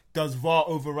like, does VAR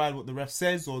override what the ref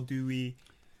says, or do we?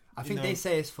 I think they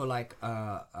say it's for like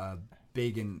a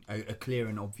big and a clear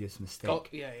and obvious mistake.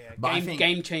 But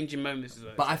game changing moments as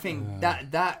well. But I think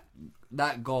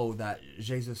that goal that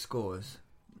Jesus scores,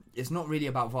 it's not really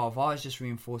about VAR. VAR is just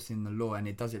reinforcing the law, and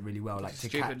it does it really well. Like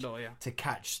to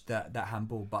catch that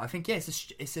handball. But I think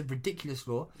it's a ridiculous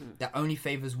law that only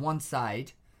favours one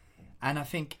side. And I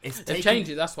think they've changed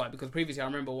it. That's why, because previously I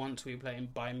remember once we were playing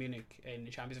Bayern Munich in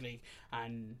the Champions League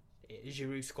and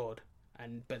Giroud scored,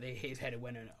 but they hit his head and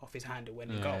went off his hand and went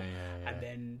in goal. And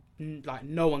then like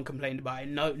no one complained about it.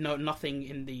 No, nothing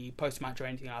in the post match or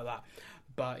anything like that.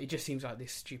 But it just seems like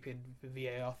this stupid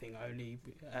VAR thing only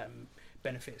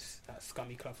benefits that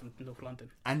scummy club from North London.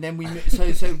 And then we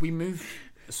move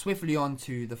swiftly on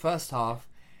to the first half.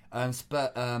 Man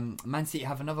City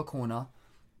have another corner,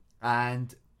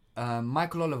 and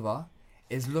Michael Oliver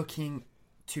is looking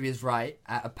to his right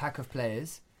at a pack of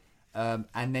players,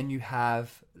 and then you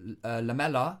have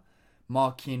Lamela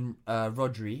marking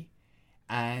Rodri,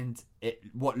 and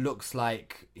what looks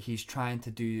like he's trying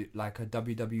to do like a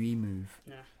WWE move.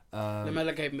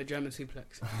 Lamela gave him a German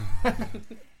suplex.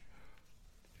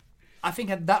 I think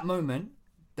at that moment,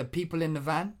 the people in the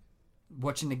van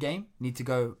watching the game need to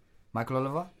go, Michael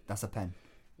Oliver, that's a pen.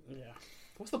 Yeah.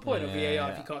 What's the point of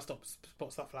VAR if you can't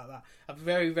spot stuff like that? A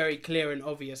very, very clear and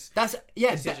obvious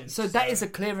decision. That is a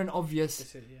clear and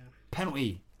obvious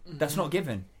penalty that's not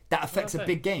given. That affects a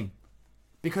big game.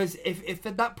 Because if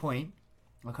at that point,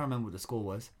 I can't remember what the score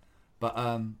was, but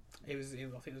I think it was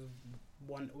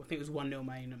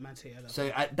 1-0 Man City. So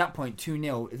at that point,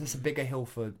 2-0. That's a bigger hill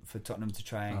for Tottenham to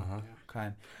try and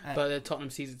climb. But the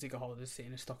Tottenham season ticket holders sit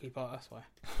in a Stockley Park. That's why.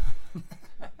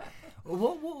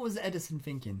 What was Edison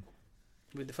thinking?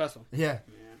 With the first one? Yeah.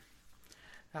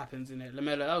 Happens, in it.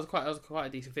 Lamela, that was quite a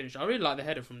decent finish. I really like the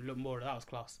header from Moura. That was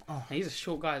class. And he's a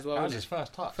short guy as well. That was his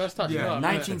first touch. Yeah,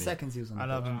 19 seconds he was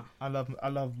on. I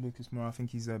love Lucas Moura. I think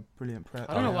he's a brilliant player.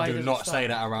 I don't know why. Do not say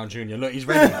that around Junior. Look, he's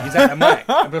ready. He's at the mic.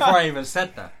 Before I even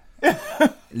said that.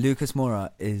 Lucas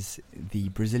Moura is the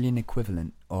Brazilian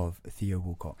equivalent of Theo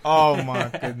Walcott. Oh my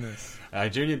goodness.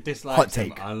 Junior dislikes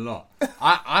him a lot.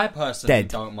 I personally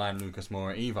don't mind Lucas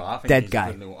Moura either. I think he's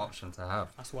a good little option to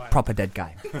have. That's why. Proper dead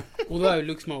guy. Although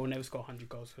Lucas Moura will never score 100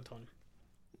 goals for Tottenham.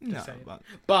 No,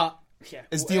 but yeah,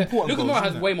 it's the important Lucas goals, Moura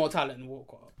has way more talent than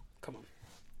Walcott. Come on.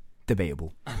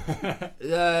 Debatable.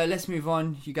 Let's move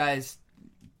on. You guys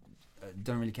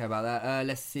don't really care about that.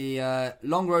 Let's see.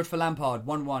 Long road for Lampard,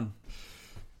 1-1.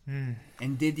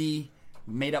 And Didi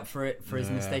made up for it for his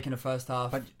mistake in the first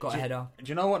half. But got a header. Do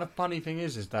you know what the funny thing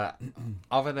is that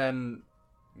other than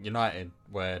United,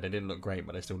 where they didn't look great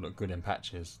but they still look good in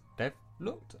patches, they've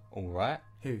looked all right.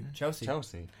 Who? Chelsea.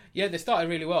 Yeah, they started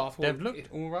really well. I thought they've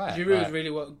looked all right. Giroud was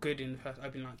really good in the first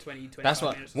opening like 20-25 That's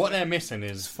minutes. What they're missing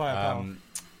is firepower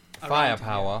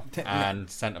and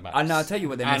centre backs. I'll tell you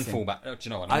what they're missing. And fullback. Do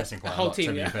you know what they're missing? Quite whole a lot,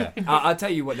 team, to be fair. I'll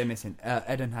tell you what they're missing.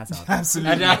 Eden Hazard.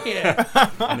 Absolutely.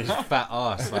 And his fat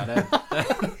arse. Like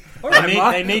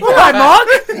they need Mark.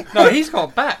 No, he's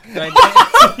got back.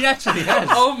 He actually has.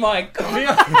 Oh my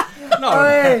god.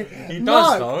 Hey, he does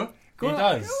Mark. though. He Go on.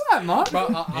 does. All right, Mark. But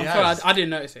I'm sorry, I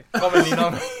didn't notice it. Commonly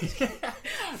known.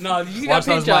 No, did you see Once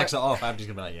that those picture? mics are off, I'm just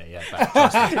gonna be like, yeah, back.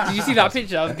 Trust me. Did you see that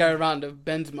picture? I was going around of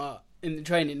Benzema in the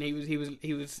training.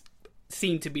 He was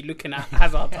seen to be looking at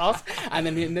Hazard's ass, and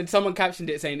then someone captioned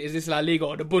it saying, "Is this La Liga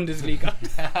or the Bundesliga?"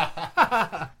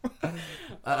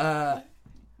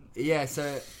 Yeah.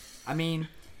 So, I mean,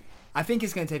 I think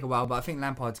it's going to take a while, but I think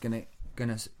Lampard's gonna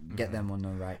get them on the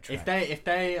right track.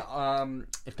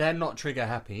 If they're not trigger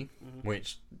happy,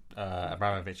 which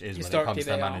Abramovich is when it comes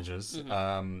to managers,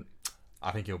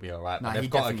 I think he'll be alright. But they've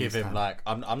got to give him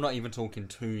I'm not even talking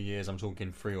 2 years. I'm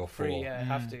talking 3 or 4. Yeah,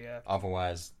 have to. Yeah.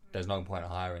 Otherwise, there's no point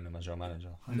hiring him as your manager.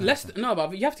 Leicester, no,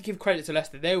 but you have to give credit to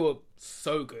Leicester. They were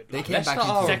so good. They came back in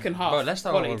into second half. Bro, Leicester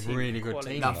are a really good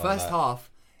quality. team. Now, first half,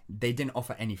 they didn't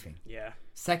offer anything. Yeah.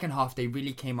 Second half, they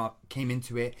really came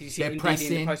into it. Did you see They're Ndidi in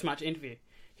pressing. the post-match interview?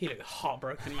 He looked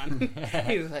heartbroken, man.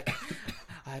 He was like,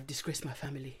 "I have disgraced my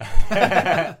family."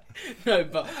 No,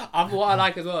 but what I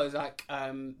like as well is like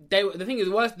the thing is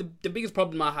the biggest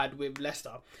problem I had with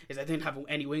Leicester is they didn't have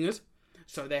any wingers.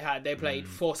 So they played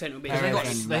 4 centre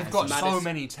mids. They've got so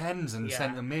many 10s and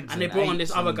centre mids. And they brought on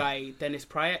this other guy, Dennis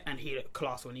Pryor, and he looked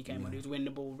class when he came on. He was winning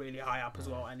the ball really high up as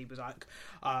well, and he was like.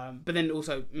 But then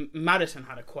also Maddison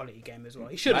had a quality game as well.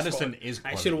 He should have scored. He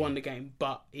should have won the game,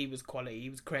 but he was quality. He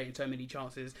was creating so many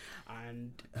chances,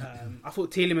 and I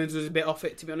thought Tielemans was a bit off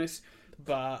it, to be honest.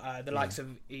 But the likes of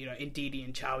Ndidi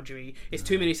and Chowdhury, it's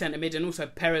too many centre mids, and also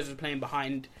Perez was playing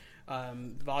behind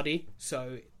Vardy,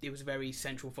 so it was very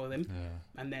central for them.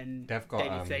 And then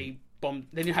they bombed.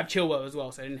 They didn't have Chilwell as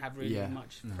well, so they didn't have really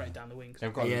much threat down the wings.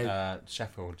 They've got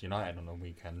Sheffield United on the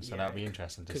weekend, so that'll be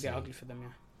interesting to see. Could get ugly for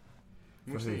them,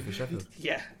 For Sheffield?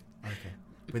 Yeah. Okay.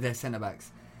 With their centre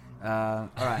backs. All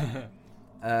right.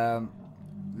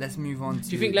 Let's move on to.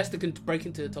 Do you think Leicester can break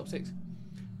into the top 6?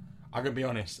 I'm gonna be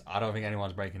honest. I don't think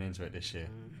anyone's breaking into it this year.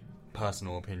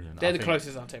 Personal opinion. They're the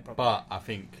closest, I'll take probably. But I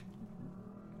think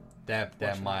they're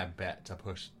my bet to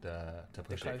push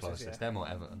it closest. Yeah. They're more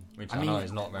Everton, which I know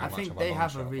is not very much. I think they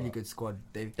have a really good squad.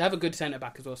 They have a good centre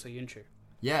back as well, so Yunchu.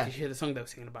 Yeah. Did you hear the song they were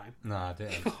singing about him? No, I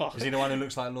didn't. Is he the one who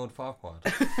looks like Lord Farquaad?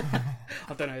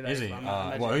 I don't know who that is. He? Who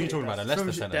are you talking about? The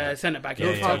Leicester centre back? The centre back.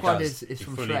 Lord Farquaad is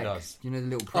from Shrek. Does. You know the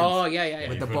little prince? Oh, yeah.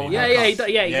 With the bowl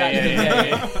haircut. Yeah,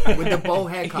 exactly. With the bowl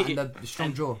haircut and the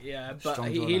strong jaw. Yeah, but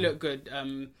he looked good.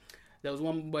 There was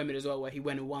one moment as well where he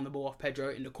went and won the ball off Pedro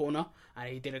in the corner, and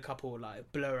he did a couple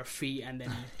blur of feet, and then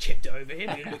he chipped it over him.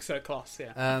 It looked so class.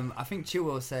 Yeah. I think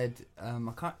Chilwell said,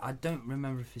 I don't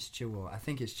remember if it's Chilwell. I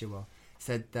think it's Chilwell.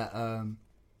 Said that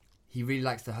he really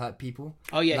likes to hurt people.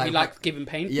 Oh yeah, he likes giving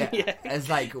pain. Yeah, it's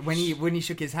like when he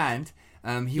shook his hand,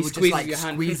 he would just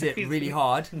squeeze it really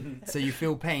hard, so you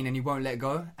feel pain and he won't let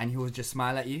go, and he will just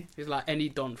smile at you. He's like any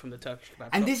Don from the Turkish kebab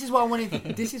And shop. this is what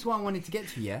I wanted to get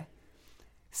to. Yeah,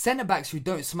 centre backs who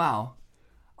don't smile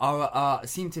are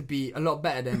seem to be a lot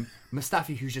better than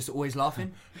Mustafi, who's just always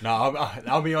laughing. No,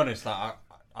 I'll be honest. I'm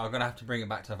gonna have to bring it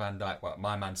back to Van Dijk. Well,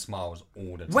 my man smiles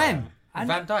all the time. When?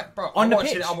 Van Dijk, bro. On the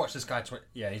pitch? I watched this guy.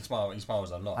 He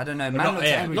smiles a lot. I don't know. Man looks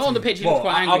angry. Not on the pitch. He was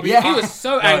quite angry. Yeah. He was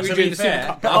so angry during the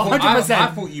Super Cup. 100%. I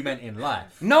thought you meant in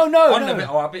life. No.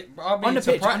 I'll be On the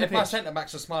surprised pitch, if my centre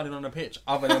backs are smiling on the pitch,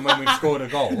 other than when we've scored a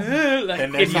goal.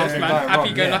 Then there's something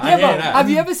going wrong. Have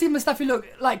you ever seen Mustafi look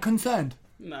concerned?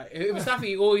 No,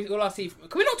 Mustafi. All I see.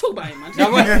 Can we not talk about him, man? No,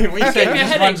 we said he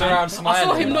headache, runs man. around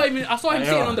smiling. I saw him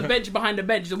sitting on the bench behind the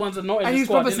bench. The ones that are not in And the he's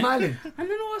squad. probably smiling. And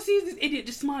then all I see is this idiot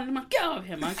just smiling. I'm like, get out of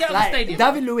here, man. Get out of the stadium.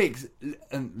 David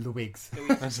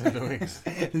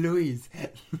Luiz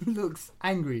looks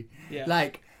angry. Yeah.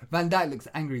 Like Van Dijk looks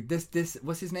angry. This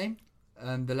what's his name?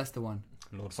 The Leicester one.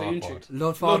 Lord Farquaad.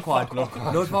 Lord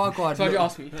Farquaad. So you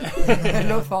asked me.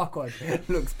 Lord Farquaad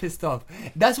looks pissed off.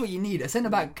 That's what you need. A centre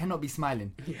back cannot be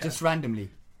smiling just randomly.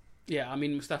 Yeah, I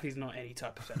mean Mustafi's not any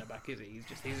type of centre back, is he?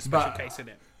 He's a special case in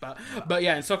it. But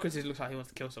yeah, and Socrates looks like he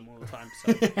wants to kill someone all the time.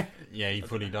 So. Yeah, he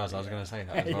fully does. I was going to say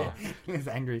that as well. He's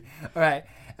angry. All right,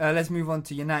 let's move on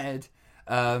to United.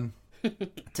 Took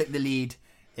the lead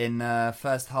in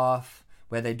first half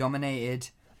where they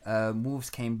dominated.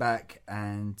 Wolves came back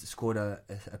and scored a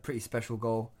pretty special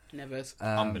goal. Neves.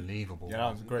 Unbelievable. Yeah,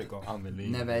 that was a great goal.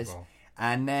 Unbelievable. Neves. Goal.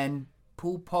 And then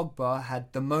Paul Pogba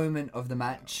had the moment of the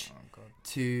match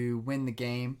to win the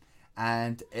game.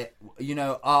 And,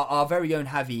 our very own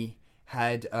Javi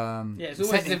had... it's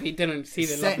almost as if he didn't see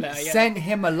the love letter yet. Sent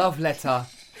him a love letter,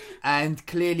 and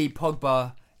clearly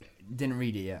Pogba didn't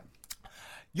read it yet.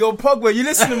 Yo, Pogba, you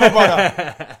listening, my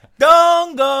brother?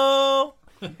 Don't go.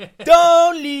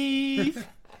 Don't leave.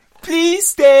 Please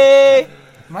stay.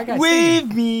 My guy's with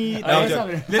singing. me. Oh, No, I'm yeah, joking.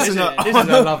 sorry. Listen, This is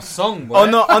a love song, boy.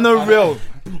 on a real.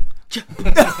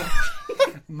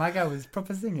 My guy was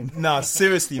proper singing. Nah,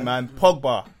 seriously, man.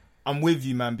 Pogba, I'm with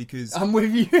you, man, because I'm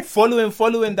with you.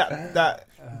 following that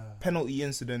penalty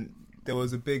incident, there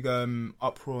was a big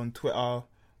uproar on Twitter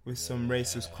with some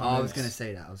racist comments. Oh, I was gonna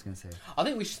say that. I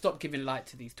think we should stop giving light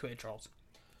to these Twitter trolls.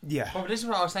 Yeah. But this is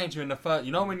what I was saying to you in the first.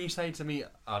 You know when you say to me,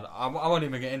 I won't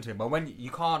even get into it. But when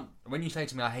you say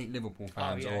to me, I hate Liverpool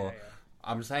fans,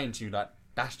 I'm saying to you that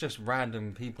that's just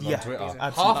random people on Twitter.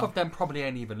 Exactly. Half of them probably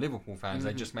ain't even Liverpool fans.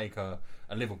 They just make a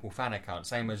Liverpool fan account,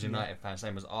 same as United fans,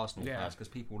 same as Arsenal fans, because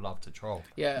people love to troll.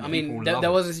 Yeah, I mean,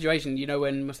 there was a situation, you know,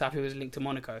 when Mustafi was linked to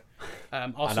Monaco.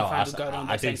 Arsenal fans were going on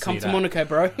there saying, "Come to Monaco,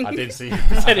 bro." I did see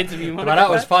said it to me, Monaco. But that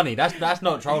was funny. That's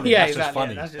not trolling. Yeah, that's exactly, just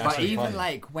funny. that's just That's But just even funny.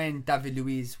 like when David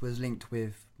Luiz was linked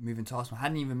with moving to Arsenal,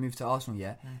 hadn't even moved to Arsenal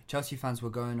yet. Chelsea fans were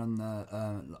going on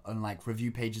the on like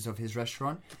review pages of his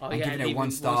restaurant and giving it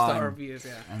 1 star. And, reviews,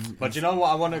 But you know what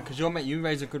I want to, because you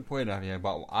raised a good point here.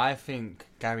 But I think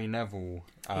Gary Neville,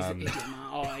 he's an idiot, man.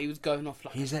 Oh, he was going off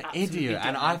like he's an absolute idiot,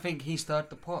 and I think he stirred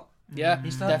the pot. Yeah,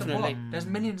 He stirred definitely. the pot. There's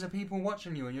millions of people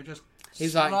watching you, and you're just.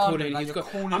 He's like slandering, calling. you're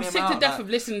calling I'm him sick to out, death like, of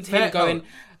listening to fair- him going. no.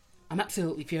 I'm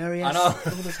absolutely furious I know. all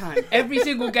the time. Every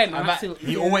single game, I'm absolutely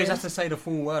He furious. always has to say the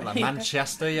full word, like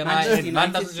Manchester United. Manchester Man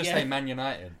United, doesn't just yeah. say Man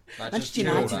United. Like, just Manchester chill,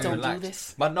 United like, don't relax. do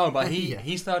this. But no, but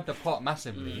he stirred the pot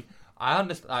massively. I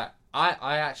understand.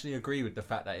 I actually agree with the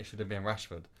fact that it should have been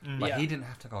Rashford, but Yeah. he didn't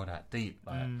have to go that deep.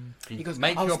 Like, He goes,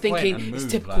 make I was your point thinking, and it's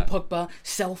move, typical like. Pogba,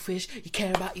 selfish, you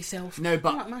care about yourself. No, but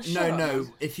I'm like, man, shut up,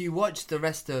 man. If you watch the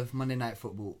rest of Monday Night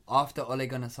Football, after Ole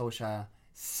Gunnar Solskjaer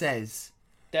says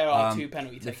There are 2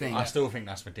 penalty the takers. thing, I still think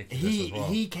that's ridiculous as well.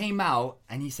 he came out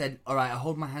and he said, "All right, I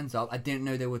hold my hands up. I didn't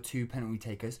know there were 2 penalty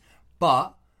takers,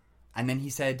 but," and then he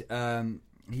said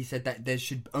that there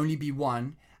should only be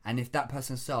 1, and if that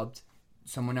person subbed,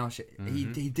 someone else should.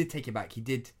 He did take it back. He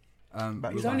did.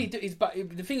 He's only. But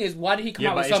the thing is, why did he come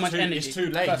Yeah, out but with so it's much too- energy? it's too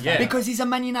late, First yeah. time? because he's a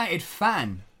Man United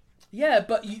fan. Yeah,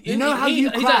 but You know how you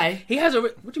cry? He has a.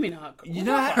 What do you mean? You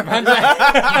know how.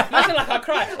 Imagine like I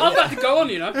cry. I was about to go on,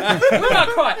 you know. When I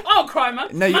cry, I'll cry, man.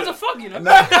 No, Man's a fuck, you know.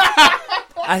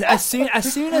 As soon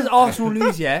as Arsenal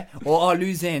lose, or are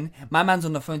losing, my man's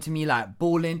on the phone to me like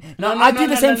bawling. I do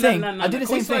the same thing. I do the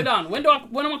same Slow thing. down. When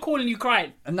am I calling you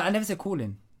crying? No, I never said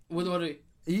calling. What do I do?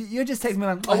 You just text me,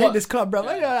 man. I Oh, hate what? this club, bro.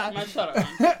 Man, shut up,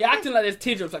 man. You're acting like there's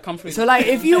teardrops that come through. So, like,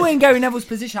 if you were in Gary Neville's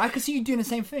position, I could see you doing the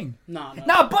same thing. No.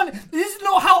 Nah, but this is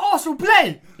not how Arsenal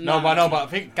play. No, but I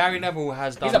think Gary Neville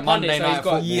has He's a done pundit, Monday so he's Night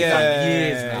got- Football Yeah. for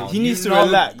years now. He needs to know-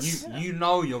 relax. You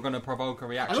know you're going to provoke a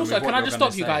reaction. And also, with what can I you're just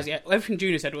gonna stop you say. guys? Yeah, everything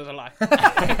Junior said was a lie.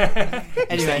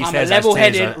 Anyway, I'm a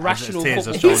level-headed, rational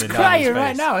footballer. he's crying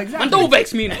right now, exactly. And don't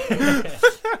vex me, now.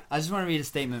 I just want to read a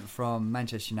statement from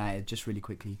Manchester United, just really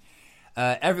quickly.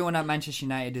 Everyone at Manchester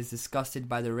United is disgusted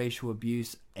by the racial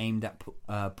abuse aimed at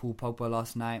Paul Pogba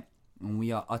last night, and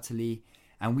we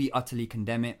utterly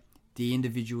condemn it. The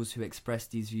individuals who express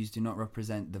these views do not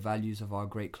represent the values of our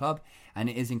great club, and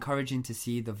it is encouraging to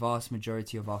see the vast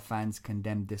majority of our fans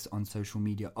condemn this on social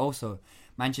media. Also,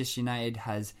 Manchester United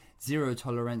has zero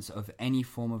tolerance of any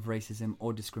form of racism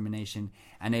or discrimination,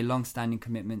 and a long-standing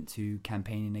commitment to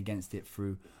campaigning against it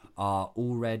through our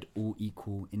All Red, All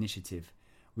Equal initiative.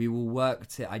 We will work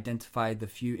to identify the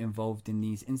few involved in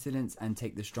these incidents and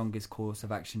take the strongest course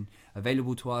of action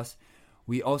available to us.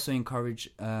 We also encourage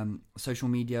social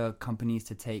media companies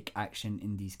to take action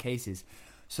in these cases.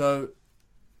 So,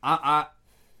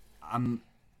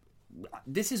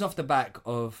 this is off the back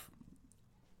of,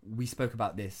 we spoke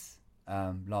about this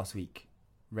last week,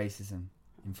 racism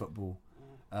in football.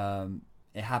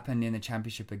 It happened in the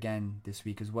Championship again this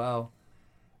week as well,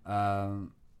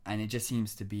 and it just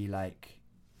seems to be like.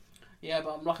 Yeah,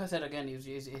 but like I said again, it's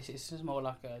just more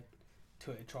like a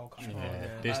Twitter troll kind of thing.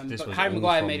 This But was Harry all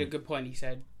Maguire from- made a good point. He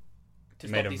said to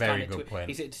He made stop a these very kind of good point.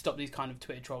 He said to stop these kind of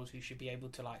Twitter trolls, you should be able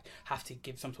to like have to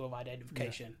give some sort of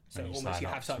identification. So And you almost sign you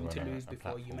up have something to to a lose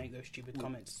before you platform. make those stupid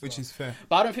comments. as Which well. is fair.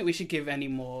 But I don't think we should give any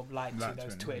more light to Light those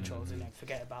to it, Twitter trolls and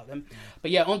forget about them.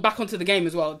 But yeah, back onto the game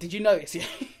as well. Did you notice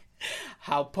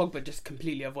how Pogba just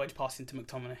completely avoids passing to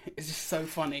McTominay? It's just so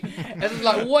funny. It's just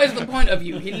like, what is the point of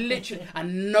you? He literally,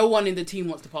 and no one in the team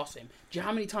wants to pass him. Do you know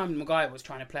how many times Maguire was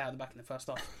trying to play out the back in the first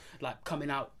half? Like coming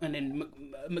out and then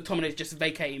McTominay's just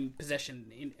vacating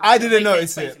possession. I didn't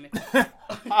notice space it.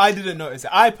 I didn't notice it.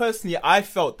 I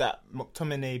felt that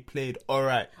McTominay played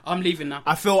alright. I'm leaving now.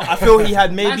 I feel he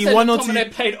had maybe Man said one or two.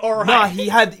 McTominay played alright. Nah, he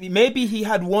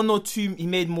had one or two. He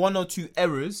made one or two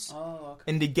errors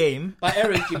in the game. By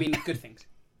errors, do you mean good things?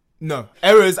 No,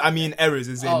 errors. I mean errors,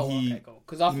 as in Oh, he okay, cool.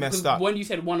 Because messed up. when you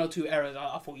said one or two errors,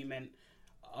 I thought you meant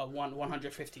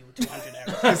 150 or 200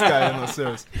 errors. This guy is not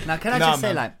serious. Now, can I Nah, just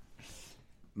say, man. like,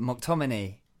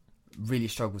 McTominay really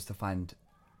struggles to find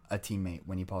a teammate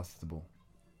when he passes the ball.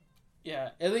 Yeah,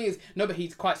 the thing is, no, but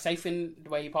he's quite safe in the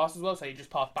way he passes as well, so he just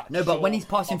pass back. No, but short when he's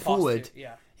passing or past forward, it,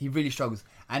 yeah. he really struggles.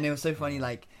 And it was so funny,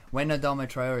 like, when Adama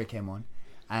Traore came on,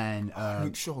 and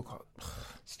Luke Shaw got...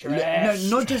 Stress.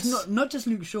 not just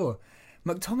Luke Shaw.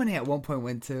 McTominay at one point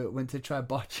went to try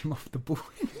barge him off the ball.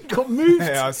 He got moved.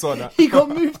 Yeah, I saw that. He got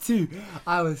moved too.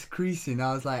 I was creasing.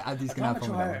 I was like, Abdi's gonna have fun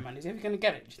with that Traore, one. man, is he ever going to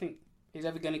get it? Do you think he's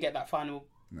ever going to get that final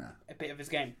a bit of his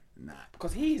game? Nah.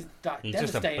 Because he's He's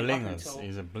just a devastated up blingers. until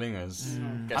He's a blingers.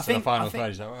 I Gets to the think, final I think, third.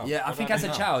 He's like, well, yeah, I what think do as a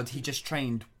do now? child he just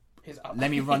trained. his up.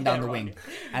 Let me run down the Yeah, wing,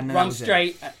 and then run that was it.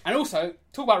 straight. And also,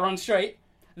 talk about run straight.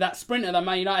 That sprinter that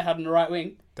Man United had on the right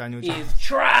wing Daniel is James.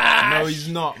 trash. No, he's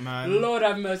not, man. Lord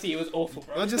have mercy, it was awful,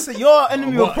 bro. I'll just say, you're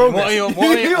enemy of progress. What are your,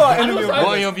 You are enemy of also- what are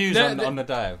progress. your views The- on the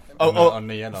dive? Oh, on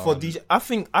the yellow. For DJ, I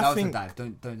think That was a dive.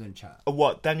 Don't chat.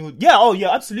 what Daniel? Yeah, oh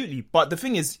yeah, absolutely. But the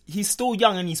thing is, he's still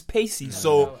young and he's pacey.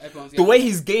 So everyone's the young. way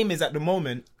his game is at the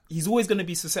moment, he's always going to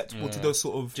be susceptible to those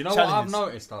sort of. Do you know challenges. what I've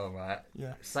noticed though, right?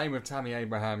 Yeah. Same with Tammy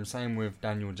Abraham, same with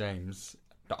Daniel James.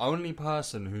 The only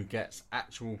person who gets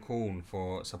actual corn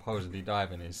for supposedly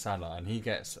diving is Salah, and he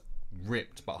gets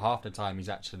ripped, but half the time he's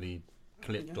actually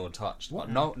clipped or touched. But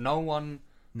no one.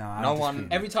 No one.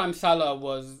 Every time Salah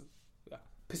was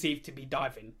perceived to be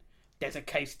diving, there's a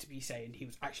case to be saying he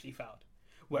was actually fouled.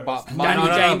 Whereas But Daniel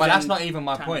James but that's and not even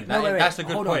my Tammy- point. No, wait, That's a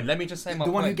good hold point. on. Let me just say my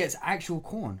The one who point. gets actual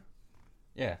corn.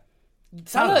 Yeah.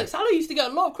 Salah used to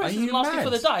get a lot of criticism last year for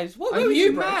the dives. What Are were you,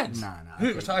 you bro? mad?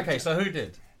 Nah. So who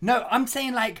did? No, I'm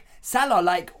saying like Salah,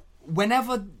 like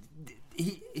whenever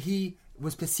he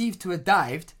was perceived to have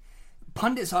dived,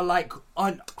 pundits are like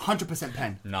on 100%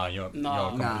 pen. No, you're completely.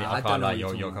 I I don't can't know lie. what you're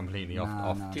You're talking completely about.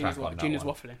 off Nah. track on that Junior's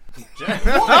one. waffling.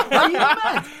 What? Are you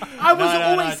mad? I was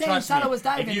always saying trust Salah me. was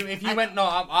diving. If you went, no,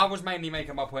 I was mainly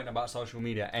making my point about social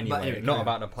media anyway, anyway, not carry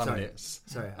about on. the pundits.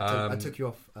 Sorry, I took you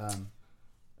off.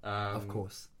 Of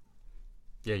course,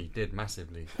 Yeah, you did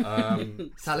massively.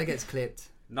 Salah gets clipped.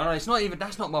 No, it's not even.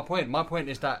 That's not my point. My point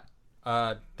is that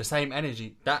the same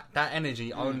energy, that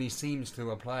energy only seems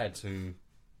to apply to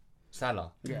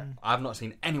Salah. Yeah. I've not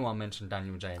seen anyone mention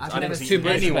Daniel James. I've I never didn't seen see two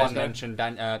British anyone players, though.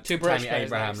 mention Two British Tammy players.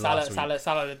 Abraham Salah, last week.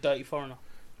 Salah, the dirty foreigner.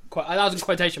 That was in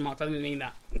quotation marks. I didn't mean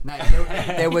that.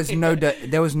 No,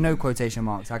 there was no quotation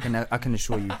marks. I can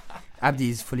assure you, Abdi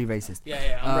is fully racist.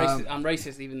 Yeah. I'm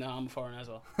racist, even though I'm a foreigner as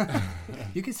well.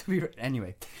 You can still be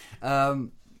anyway.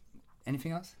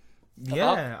 Anything else?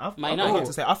 Yeah, I've Man got a lot United.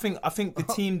 to say. I think the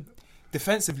team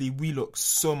defensively we look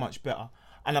so much better,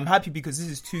 and I'm happy because this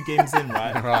is 2 games in,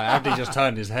 right? Right, Abdi just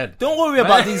turned his head. Don't worry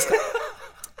about these.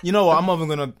 You know what? I'm not even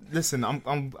gonna listen.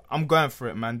 I'm going for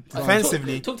it, man.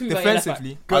 Defensively, talk to me about your left back.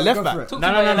 left Go back. for it.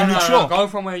 No. Sure. Go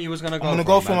from where you was gonna go. I'm gonna from,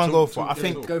 go man. from where I'm Talk- going for. talk I to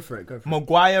think us. Go for it.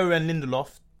 Maguire and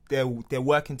Lindelof, they're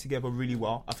working together really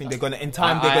well. I think they're gonna in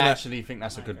time. They're I gonna actually think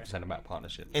that's a good centre back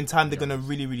partnership. in time. They're gonna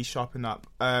really sharpen up.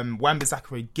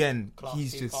 Wan-Bissaka again.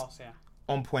 He's just class, yeah.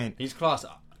 on point. He's class.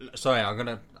 Sorry,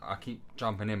 I keep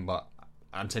jumping in, but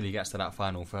until he gets to that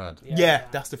final third. Yeah,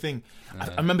 that's the thing.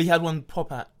 I remember he had one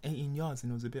pop at 18 yards,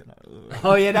 and it was a bit like. Ugh.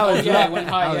 Oh yeah, that was Yeah, it went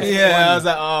high. Yeah, I was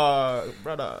like, oh,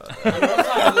 brother.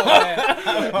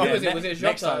 Who was it? Was it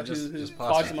Next Jota time, who just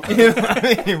barged pass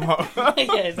him it. off?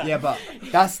 Yeah, exactly. Yeah, but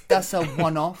that's a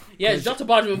one-off. Yeah, Jota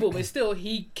barged him a ball, but still,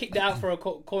 he kicked it out for a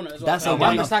corner as well. That's So a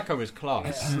one-off. Wan-Bissaka is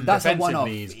class. That's a one-off.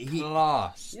 Defensively, he's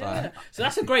class. Yeah. Like, So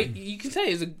that's a great. You can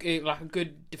say it's a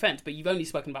good defense, but you've only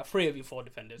spoken about 3 of your 4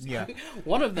 defenders. Yeah.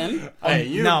 One of them. hey,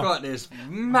 you've now- got this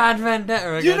mad vendetta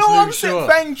against You know what I'm Luke saying? Shaw.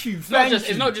 Thank you. It's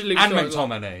not just Luke And Shaw as well.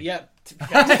 McTominay. Yeah. To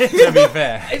be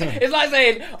fair. It's like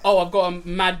saying, "Oh, I've got a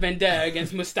mad vendetta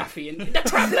against Mustafi," and they're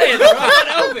crap players. Bro. I can't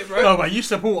help it, bro. No, but you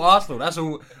support Arsenal. That's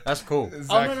all. That's cool.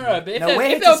 Oh no! But if, No, there- we're if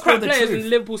here there to were crap spill the players truth. in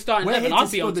Liverpool starting We're 11, here to I'd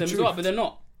be spill on the them as truth. well. But they're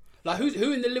not. Like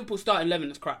who in the Liverpool starting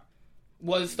 11 is crap?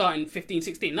 Was starting 15,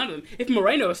 16. None of them. If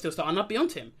Moreno was still starting, I'd be on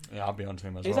to him. Yeah, I'll be on to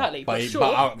him as Exactly, well. but But,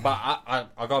 sure.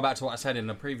 I'll go back to what I said in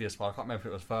the previous part. I can't remember if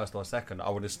it was first or second.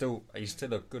 He's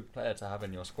still a good player to have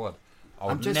in your squad.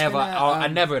 I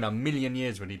never in a million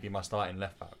years would he be my starting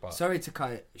left back. But Sorry to cut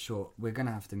it short. We're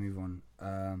gonna have to move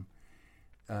on.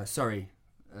 Sorry.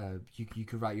 You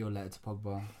could write your letter to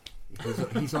Pogba.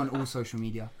 He's on all social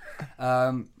media.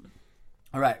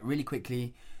 All right, really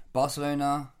quickly.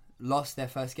 Barcelona lost their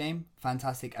first game.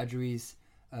 Fantastic Adri's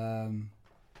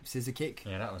scissor kick.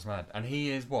 yeah, that was mad. And he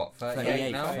is what 38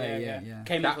 38 now. now? Yeah.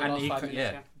 Came That- in for the and last he 5 could-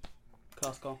 minutes. yeah. Yeah.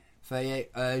 Class goal.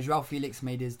 38. João Felix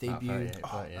made his debut.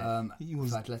 38. He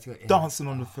was for Atletico. dancing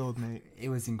on the field, mate. It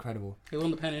was incredible. He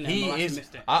won the pen in He it. is.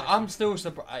 Missed it. I'm still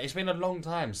surprised. It's been a long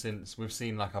time since we've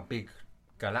seen like a big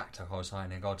Galactico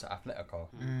signing go to Atletico.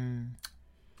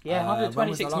 Yeah, when was the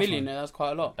 126 last million. one? That's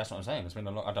quite a lot. That's what I'm saying. It's been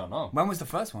a long. I don't know. When was the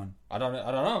first one? I don't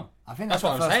know. I think That's that's what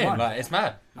the I'm first saying. one. Like it's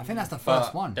mad. I think that's the But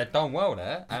first one. They've done well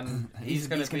there, and he's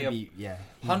going to be yeah.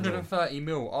 130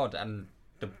 mil odd. And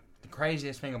the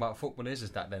craziest thing about football is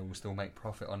that they will still make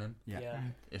profit on him. Yeah.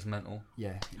 It's mental.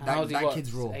 Yeah. And how's he That what,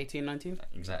 kid's raw. 18, 19?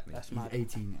 Exactly. That's He's mad.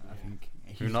 18, I think.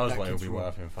 Who knows that what he'll kid's be raw.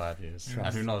 worth in 5 years, Trust.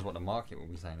 and who knows what the market will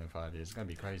be saying in 5 years. It's going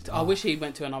to be crazy. I wish he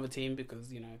went to another team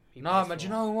because, you know... No, but do you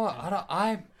know what?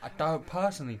 I don't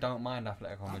personally don't mind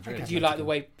Atletico Madrid. Do you like the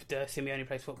way Simeone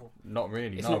plays football? Not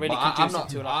really. It's no, not really but conducive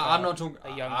to, like, I'm not talking.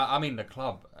 a young- I mean the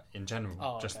club in general,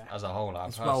 Oh, just okay. as a whole.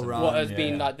 It's well run. What has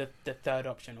been like the third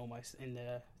option almost in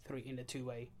the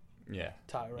two-way Yeah.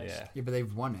 title race? Yeah. Yeah, but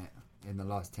they've won it in the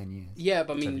last 10 years. Yeah,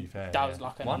 but I To mean, be fair, that yeah. was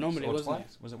like an Once anomaly, or wasn't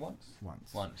twice? it? Was it once?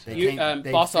 Once. They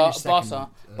they Barca, finished second,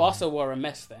 Barca were a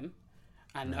mess then,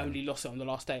 and only lost it on the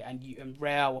last day. And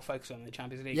Real were focusing on the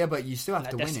Champions League. Yeah, but you still have La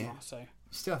to win it. Decima, so. You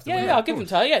still have to Yeah, win yeah, it. I'll give them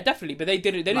to her. Yeah, definitely. But they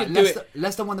didn't. They didn't do Leicester, it.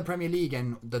 Leicester won the Premier League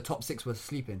and the top 6 were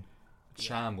sleeping.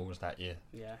 Shambles that year.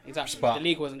 Yeah, exactly. But- the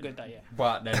league wasn't good that year.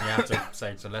 But then you have to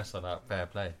say to Leicester that fair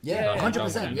play. Yeah, You don't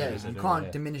 100%. Yeah, lose, you do can't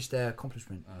it. diminish their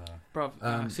accomplishment. Bro,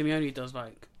 Simeone does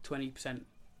like 20%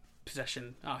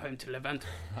 possession at home to Levante.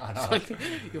 I know. It's like,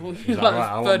 you're He's like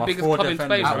right, I the want third my biggest four club in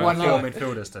defenders, Spain. At right, one four line.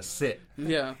 midfielders to sit.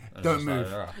 Yeah, And Don't it's like,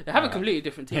 move. right, they have a right. completely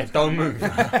different team. Yeah, don't move.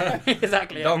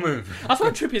 Exactly. Don't Yeah. move. That's why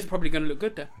Trippier's probably going to look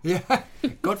good there. Yeah.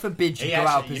 God forbid you He go out of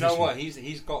actually, you position. know what?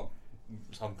 He's got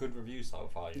some good reviews so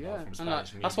far. You know, Yeah, from and Spanish like,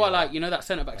 media. that's why, like, you know, that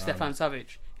centre back Stefan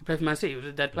Savic. He played for Man City. He was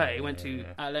a dead player. He went to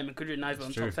yeah. Atletico Madrid. Now he's one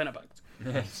of the true. top centre backs.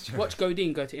 Yeah, it's true. Watch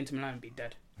Godin go to Inter Milan and be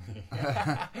dead.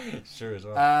 It's true as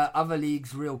well. Other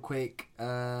leagues, real quick.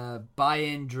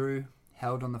 Bayern drew,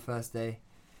 held on the first day.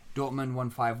 Dortmund won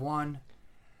 5-1.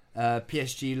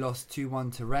 PSG lost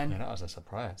 2-1 to Rennes. Yeah, that was a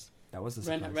surprise. That was a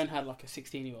surprise. Ren had like a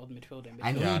 16-year-old midfielder in midfield.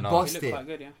 And Yeah, I he know. bossed He looked it. quite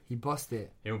good, yeah. He bossed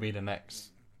it. He'll be the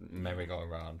next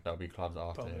merry-go-round. There'll be clubs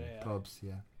after Probably, him. yeah. Probs,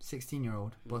 yeah.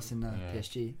 16-year-old bossing Yeah.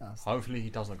 PSG. That's, Hopefully he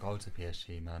doesn't go to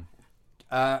PSG, man.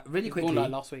 really He was quickly. born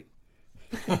like last week.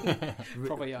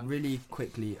 Proper young. Really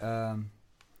quickly.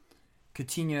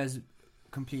 Coutinho has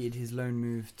completed his loan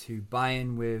move to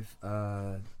Bayern with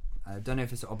I don't know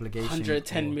if it's an obligation.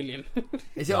 110 or- million.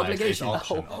 Is it No, obligation?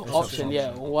 it's option. Option,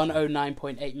 yeah.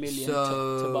 109.8 million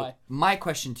So to buy. my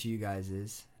question to you guys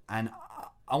is, and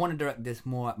I want to direct this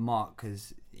more at Mark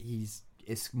because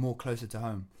it's more closer to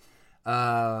home.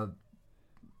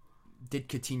 Did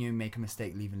Coutinho make a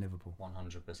mistake leaving Liverpool?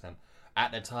 100%.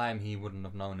 At the time, he wouldn't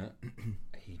have known it.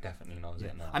 He definitely knows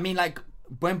it now. I mean, like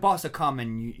when Barca come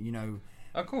and you know,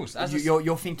 Of course.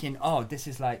 you're thinking, oh, this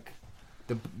is like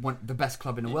the best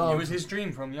club in the world. It was his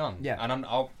dream from young. Yeah. And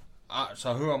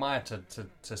so who am I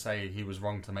to say he was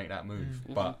wrong to make that move?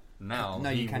 Mm-hmm. But now, No,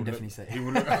 he you can will definitely say it. He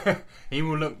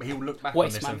will look. He will look back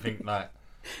Waste on this man. and think like,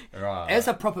 right. It's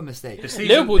a proper mistake. The season-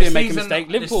 Liverpool the didn't make a season- mistake.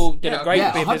 this- Liverpool did a great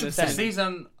yeah, bit of business 100%. The then.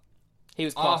 season He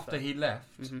was class, after though. he left,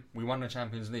 we won the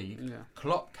Champions League. Yeah.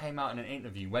 Klopp came out in an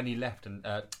interview when he left, and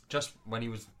just when he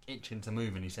was itching to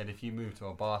move, and he said, "If you move to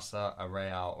a Barca, a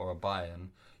Real, or a Bayern,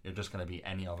 you're just going to be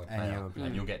any other player, other player.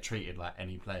 and you'll get treated like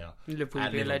any player. Liverpool At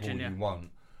will be a Liverpool, legend, yeah. you won't."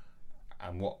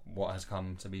 And what has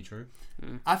come to be true?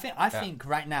 I think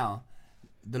right now,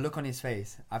 the look on his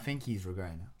face, I think he's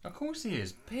regretting it. Of course, he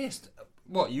is pissed.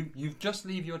 What you've just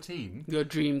leave your team, Your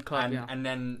dream club, yeah. and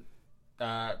then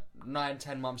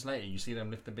 9-10 months later, you see them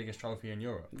lift the biggest trophy in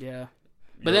Europe. Yeah.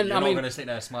 But then, you're I not mean- going to sit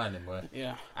there smiling, boy.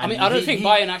 Yeah. I And mean, I don't he- think he-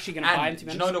 Bayern actually going to and buy him, to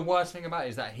be do honest. you know the worst thing about it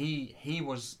is that he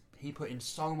put in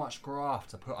so much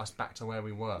graft to put us back to where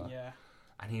we were, Yeah.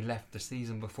 and he left the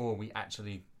season before we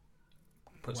actually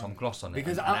put some gloss on it.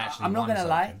 Because and actually I'm not won going to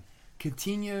lie, something.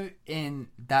 Coutinho in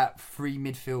that free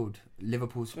midfield,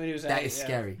 Liverpool's, When he was that eight, is yeah.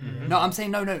 scary. Mm-hmm. No, I'm saying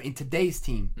no, in today's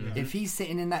team. If he's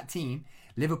sitting in that team,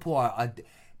 Liverpool are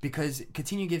because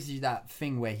Coutinho gives you that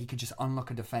thing where he could just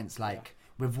unlock a defence like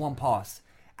with one pass.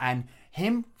 And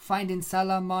him finding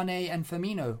Salah, Mane and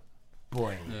Firmino,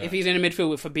 boy. If he's in a midfield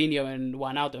with Fabinho and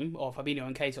Wijnaldum, or Fabinho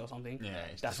and Keita or something, Yeah,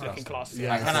 it's that's disgusting. looking class.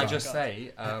 Yeah, And can I that's just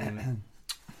say,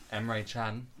 Emre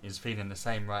Can is feeling the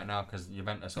same right now because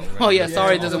Juventus already. Oh yeah,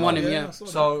 sorry, Yeah, doesn't want him. Yeah,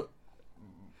 So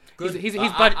good. he's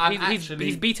I'm he's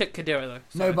actually- beat at Khedira though.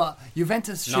 No, but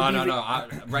Juventus should No, be... no. I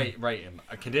rate him.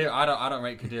 Khedira, I don't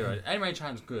rate Khedira. Emre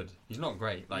Can's good. He's not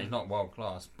great. Like he's not world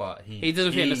class, but He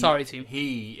doesn't fit in the Sarri team.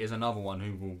 He is another one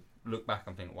who will look back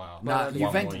and think, wow. Nah,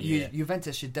 one more year.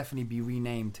 Juventus should definitely be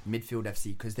renamed Midfield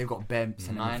FC because they've got bare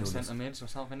centre 9 midfielders. centre mids or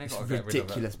something. They It's got to get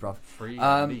ridiculous, rid of bruv. 3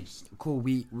 at least. Cool.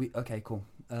 We okay. Cool.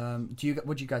 What do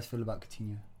you guys feel about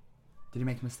Coutinho? Did he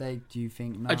make a mistake? Do you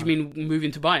think? No. Do you mean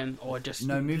moving to Bayern or just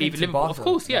moving leaving to Liverpool? Barca. Of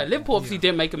course, yeah. Liverpool obviously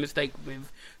didn't make a mistake with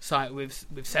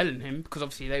selling him because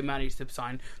obviously they managed to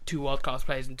sign 2 world class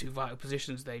players in 2 vital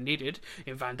positions they needed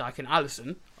in Van Dijk and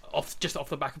Alisson off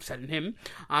the back of selling him.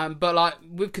 But like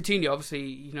with Coutinho, obviously,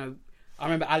 you know, I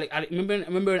remember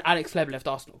remember when Alex Fleb left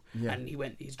Arsenal and he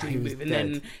went his dream move, and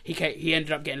then he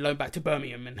ended up getting loaned back to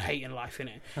Birmingham and hating life in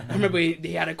it. I remember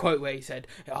he had a quote where he said,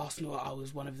 "At Arsenal, I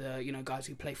was one of the guys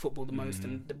who play football the most,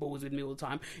 and the ball was with me all the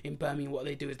time. In Birmingham, what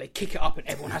they do is they kick it up, and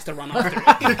everyone has to run after it."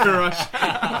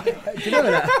 Do you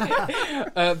remember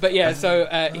that? But yeah, so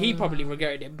he probably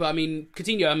regretted it. But I mean,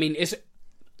 Coutinho, it's.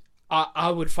 I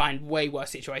would find way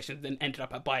worse situations than ended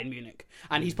up at Bayern Munich,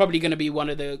 and he's probably going to be one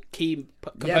of the key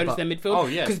components of their midfield. Oh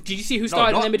yeah, because did you see who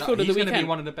started in their midfield of the weekend? He's going to be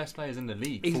one of the best players in the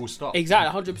league. Full stop.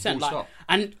 Exactly, 100%. Full stop.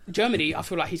 And Germany, I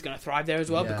feel like he's going to thrive there as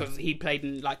well because he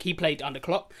played under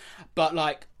Klopp. But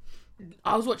like,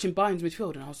 I was watching Bayern's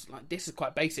midfield and I was like, this is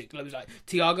quite basic. It was like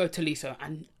Thiago, Tolisso,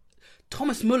 and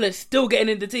Thomas Muller still getting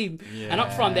in the team. Yeah, and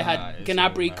up front they had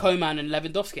Gnabry, Coman, and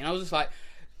Lewandowski, and I was just like,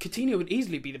 Coutinho would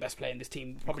easily be the best player in this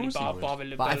team, probably bar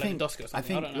Lewandowski or something. I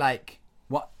think don't know. like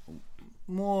what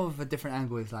more of a different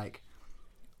angle is like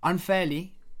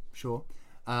unfairly, sure.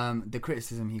 The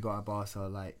criticism he got at Barca,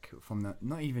 like from the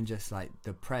not even just like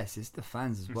the press, it's the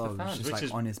fans as well. It's just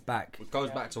like on his back. It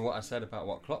goes back to what I said about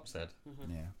what Klopp said.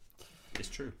 Yeah, it's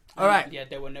true. All right. Yeah,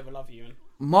 they will never love you.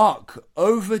 Mark,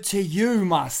 over to you,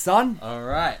 my son. All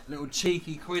right, little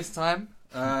cheeky quiz time.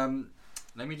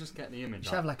 Let me just get the image. You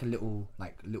should have like a little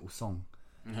song.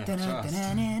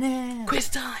 Yeah, quiz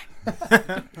time.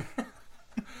 That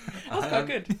was quite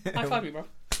good. High five me, bro.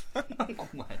 Oh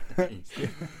my days.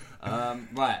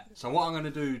 Right, so what I'm going to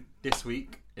do this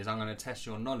week is I'm going to test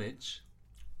your knowledge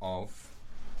of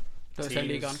Don't say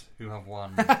Ligue 1. teams who have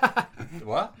won.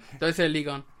 What? Don't say Ligue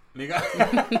 1. Ligue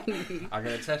 1. I'm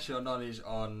going to test your knowledge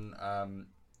on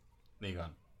Ligue 1.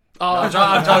 Oh, no,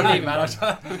 I'm joking, man.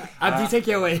 Abdi, take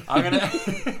it away.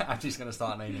 I'm just gonna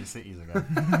start naming cities again.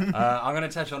 I'm gonna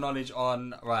test your knowledge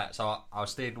on So I'll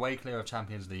stay way clear of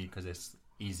Champions League because it's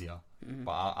easier.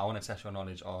 But I want to test your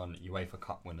knowledge on UEFA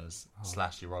Cup winners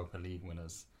 / Europa League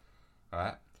winners. All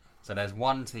right. So there's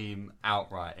one team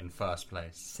outright in first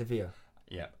place. Sevilla.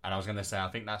 Yeah, and I was gonna say I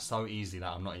think that's so easy that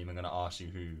I'm not even gonna ask you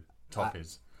who top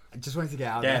is. I just wanted to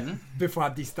get out there before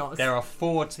Abdi starts. There are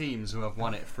 4 teams who have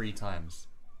won it 3 times.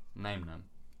 Name them.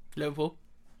 Liverpool.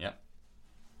 Yep.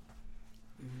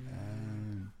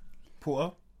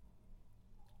 Porto.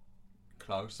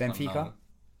 Close. Benfica.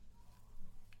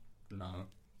 No.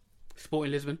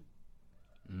 Sporting Lisbon.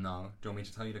 No. Do you want me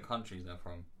to tell you the countries they're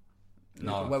from?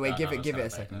 No. Wait. Give it a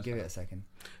second. Give it a second.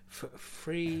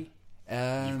 Free.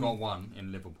 You've got 1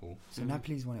 in Liverpool. So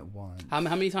Napoli's won it once. How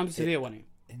many times has Sevilla won it?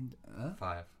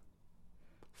 5.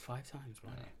 5 times,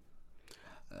 right?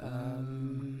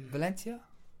 Valencia.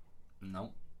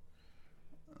 No.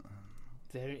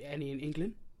 Is there any in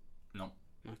England? No.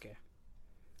 Okay.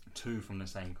 2 from the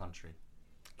same country.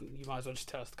 You might as well just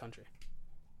tell us the country.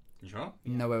 You sure?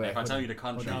 No, wait. If I tell you the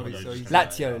country,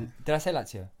 Lazio. Did I say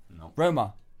Lazio? No.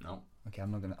 Roma. No. Okay, I'm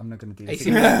not gonna do this.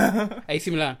 AC Milan. AC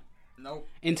Milan. No.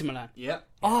 Inter Milan. Yep.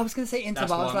 Oh, I was gonna say Inter,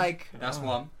 but I was like, that's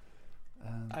 1.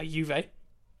 Juve.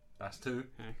 That's 2.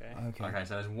 Okay. Okay,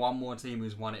 so there's 1 more team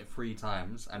who's won it 3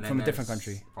 times, and then from a different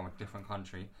country. From a different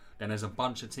country. Then there's a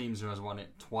bunch of teams who has won it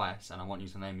twice, and I want you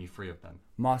to name me 3 of them.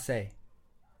 Marseille.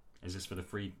 Is this for the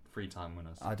 3-time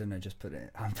winners? I don't know. Just put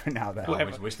it. I'm putting it out there.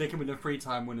 We're sticking with the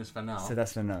 3-time winners for now. So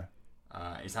that's a no.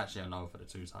 It's actually a no for the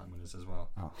 2-time winners as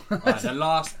well. Oh. Right, the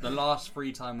last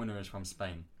 3-time winner is from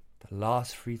Spain. The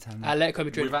last 3-time. Atletico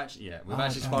Madrid. We've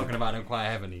actually spoken about them quite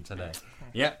heavily today.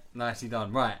 Yep, nicely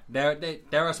done. Right, there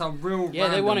are some real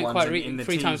they won it ones quite in the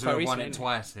 3 teams times who quite have won recently. it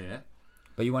twice here.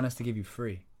 But you want us to give you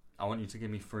 3? I want you to give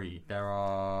me 3. There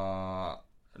are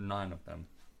 9 of them.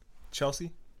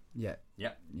 Chelsea. Yeah.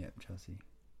 Yep. Yep. Chelsea.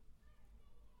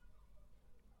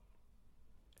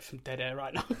 Some dead air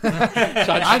right now.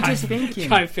 I'm just thinking.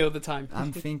 Try and fill the time.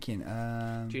 I'm thinking.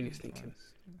 Junior's thinking.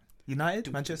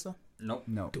 United. Manchester. Nope.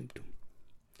 No.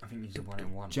 I think you won it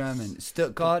once. German.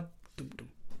 Stuttgart.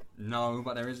 No,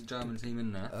 but there is a German team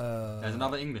in there. There's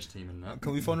another English team in there.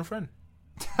 Can we phone a friend?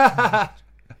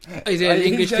 Is it an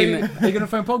English team? Are you gonna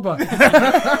phone Pogba?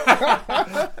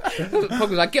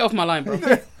 Pogba's like, get off my line, bro.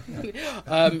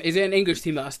 Is it an English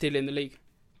team that are still in the league?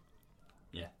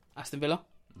 Yeah. Aston Villa?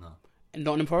 No.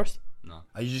 Nottingham Forest? No.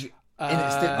 Are you just?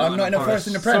 I'm not in a Forest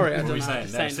in the Prem. Sorry, I What are don't we know. saying?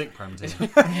 Just They're a saying. sick Prem team.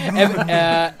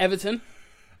 Everton,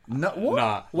 No, what?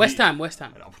 Nah. West Ham.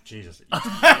 Oh, Jesus.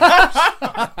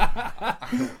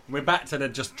 We're back to the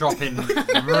just dropping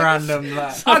random.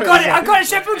 I got it.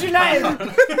 Sheffield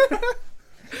United.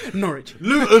 Norwich.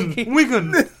 Luton,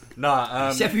 Wigan.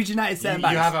 Nah, Sheffield United you centre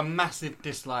backs. have a massive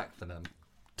dislike for them.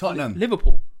 Tottenham.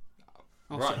 Liverpool.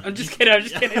 Oh, Right. sorry. I'm just kidding.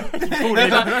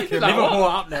 Liverpool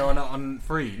up there on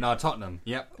 3. No, Tottenham.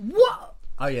 Yep. What?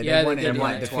 Oh yeah, Yeah, they won they it in did,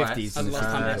 like yeah. the Twice. 50s. That's the last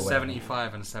time they won.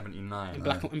 75 and 79. in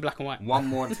black and white. One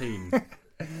more team.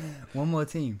 One more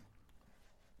team.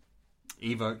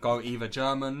 Either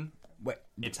German, Wait,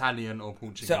 Italian, or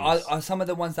Portuguese. so are some of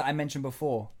the ones that I mentioned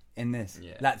before in this?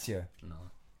 Yeah. Lazio. No,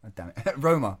 Oh, damn it.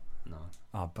 Roma. no.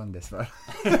 Oh, Bundesliga.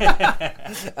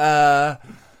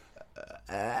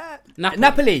 Napoli.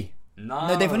 Napoli. No,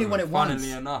 No, they've only won it once.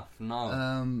 Funnily enough,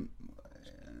 no.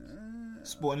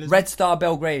 Sporting Red Star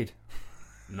Belgrade.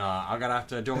 No, I'm going to have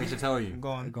to... Do you want me to tell you? Go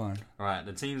on. Go on. Right,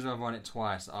 the teams who have won it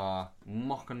twice are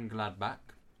Mönchengladbach,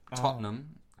 Tottenham,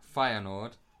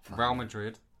 Feyenoord, Real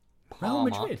Madrid, Real Parma,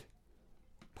 Madrid.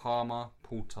 Parma,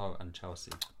 Porto, and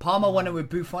Chelsea. Parma won it with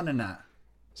Buffon and that.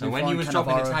 So when you was Cannavaro.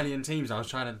 dropping Italian teams, I was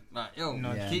trying to like,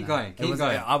 keep going.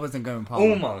 I wasn't going Parma.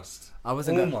 Almost. I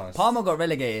wasn't going. Almost. Parma got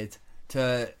relegated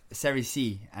to Serie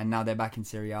C, and now they're back in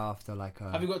Serie A after like.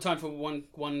 Have you got time for one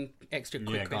extra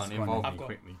quick Yeah, go quiz? on, involve I've me got.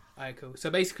 quickly. Alright, cool. So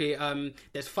basically,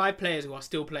 there's 5 players who are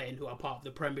still playing who are part of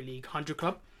the Premier League 100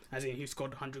 club, as in who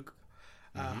scored 100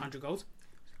 goals.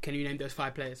 Can you name those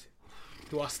 5 players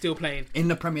who are still playing in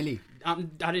the Premier League? I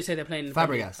didn't say they're playing in the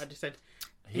Premier League. Fabregas. I just said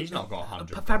He's not got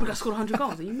 100. Fabregas scored 100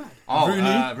 goals. Are you mad? Oh,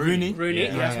 Rooney. Rooney,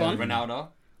 Yeah, that's one. Ronaldo.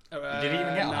 Did he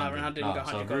even get 100? No, Ronaldo didn't No, get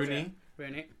 100 so goals. Rooney. Yeah.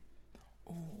 Rooney.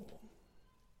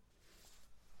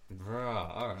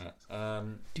 Bruh, alright.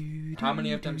 How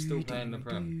many of them still play in the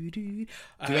Prem? Do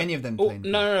any of them Oh, play in the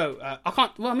no. I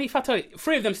can't. Well, I mean, if I tell you,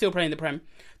 3 of them still play in the Prem.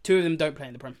 2 of them don't play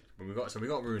in the Prem. But we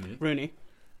got Rooney. Rooney.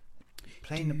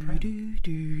 Playing the Prem?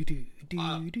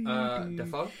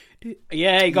 Defoe?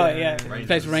 Yeah, you got it. Yeah, Rangers.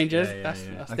 plays for Rangers. Yeah, That's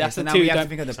yeah. Okay, that's so the now 2. we have don't- to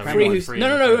think of the So Prem. Three one, who's three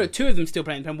no, in no, the no, Prem. 2 of them still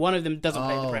play in the Prem. One of them doesn't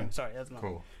play in the Oh. Prem. Sorry, that's not.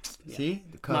 Cool. See?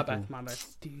 The My curveball. bad.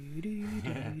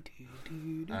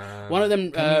 One of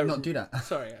them. Can you not do that?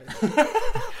 Sorry.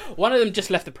 One of them just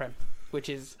left the Prem, which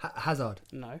is Hazard.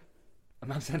 no.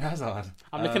 Man said Hazard.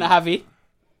 I'm looking at Javi.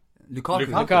 Lukaku.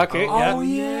 Lukaku. Yeah. Oh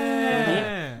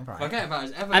yeah. Yeah. Forget about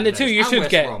his Everton And the 2 days. you And should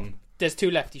West get. Brom There's 2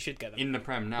 left. You should get them. in the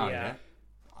Prem now, Yeah. yeah?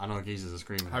 I know geezers are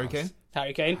screaming. at Harry us. Kane?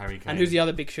 Harry Kane. Harry Kane. And who's the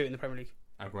other big shoot in the Premier League?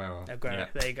 Aguero. Aguero. Yeah.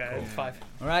 There you go. Cool. 5.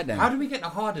 All right then. How do we get the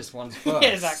hardest ones first? Yeah,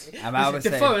 exactly. I would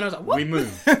say- Defoe, and I was like, what? We move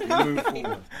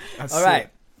forward. That's All right.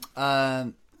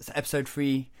 So episode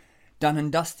 3 done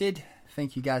and dusted.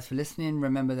 Thank you guys for listening.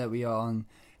 Remember that we are on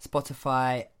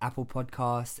Spotify, Apple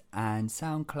Podcasts, and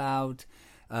SoundCloud.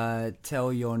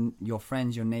 Tell your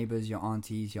friends, your neighbours, your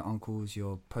aunties, your uncles,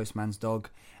 your postman's dog,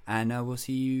 and we'll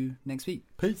see you next week.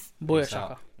 Peace. Boy, Peace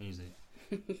Shaka. out. Easy.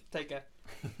 Take care.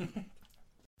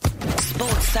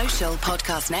 Sports Social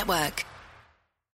Podcast Network.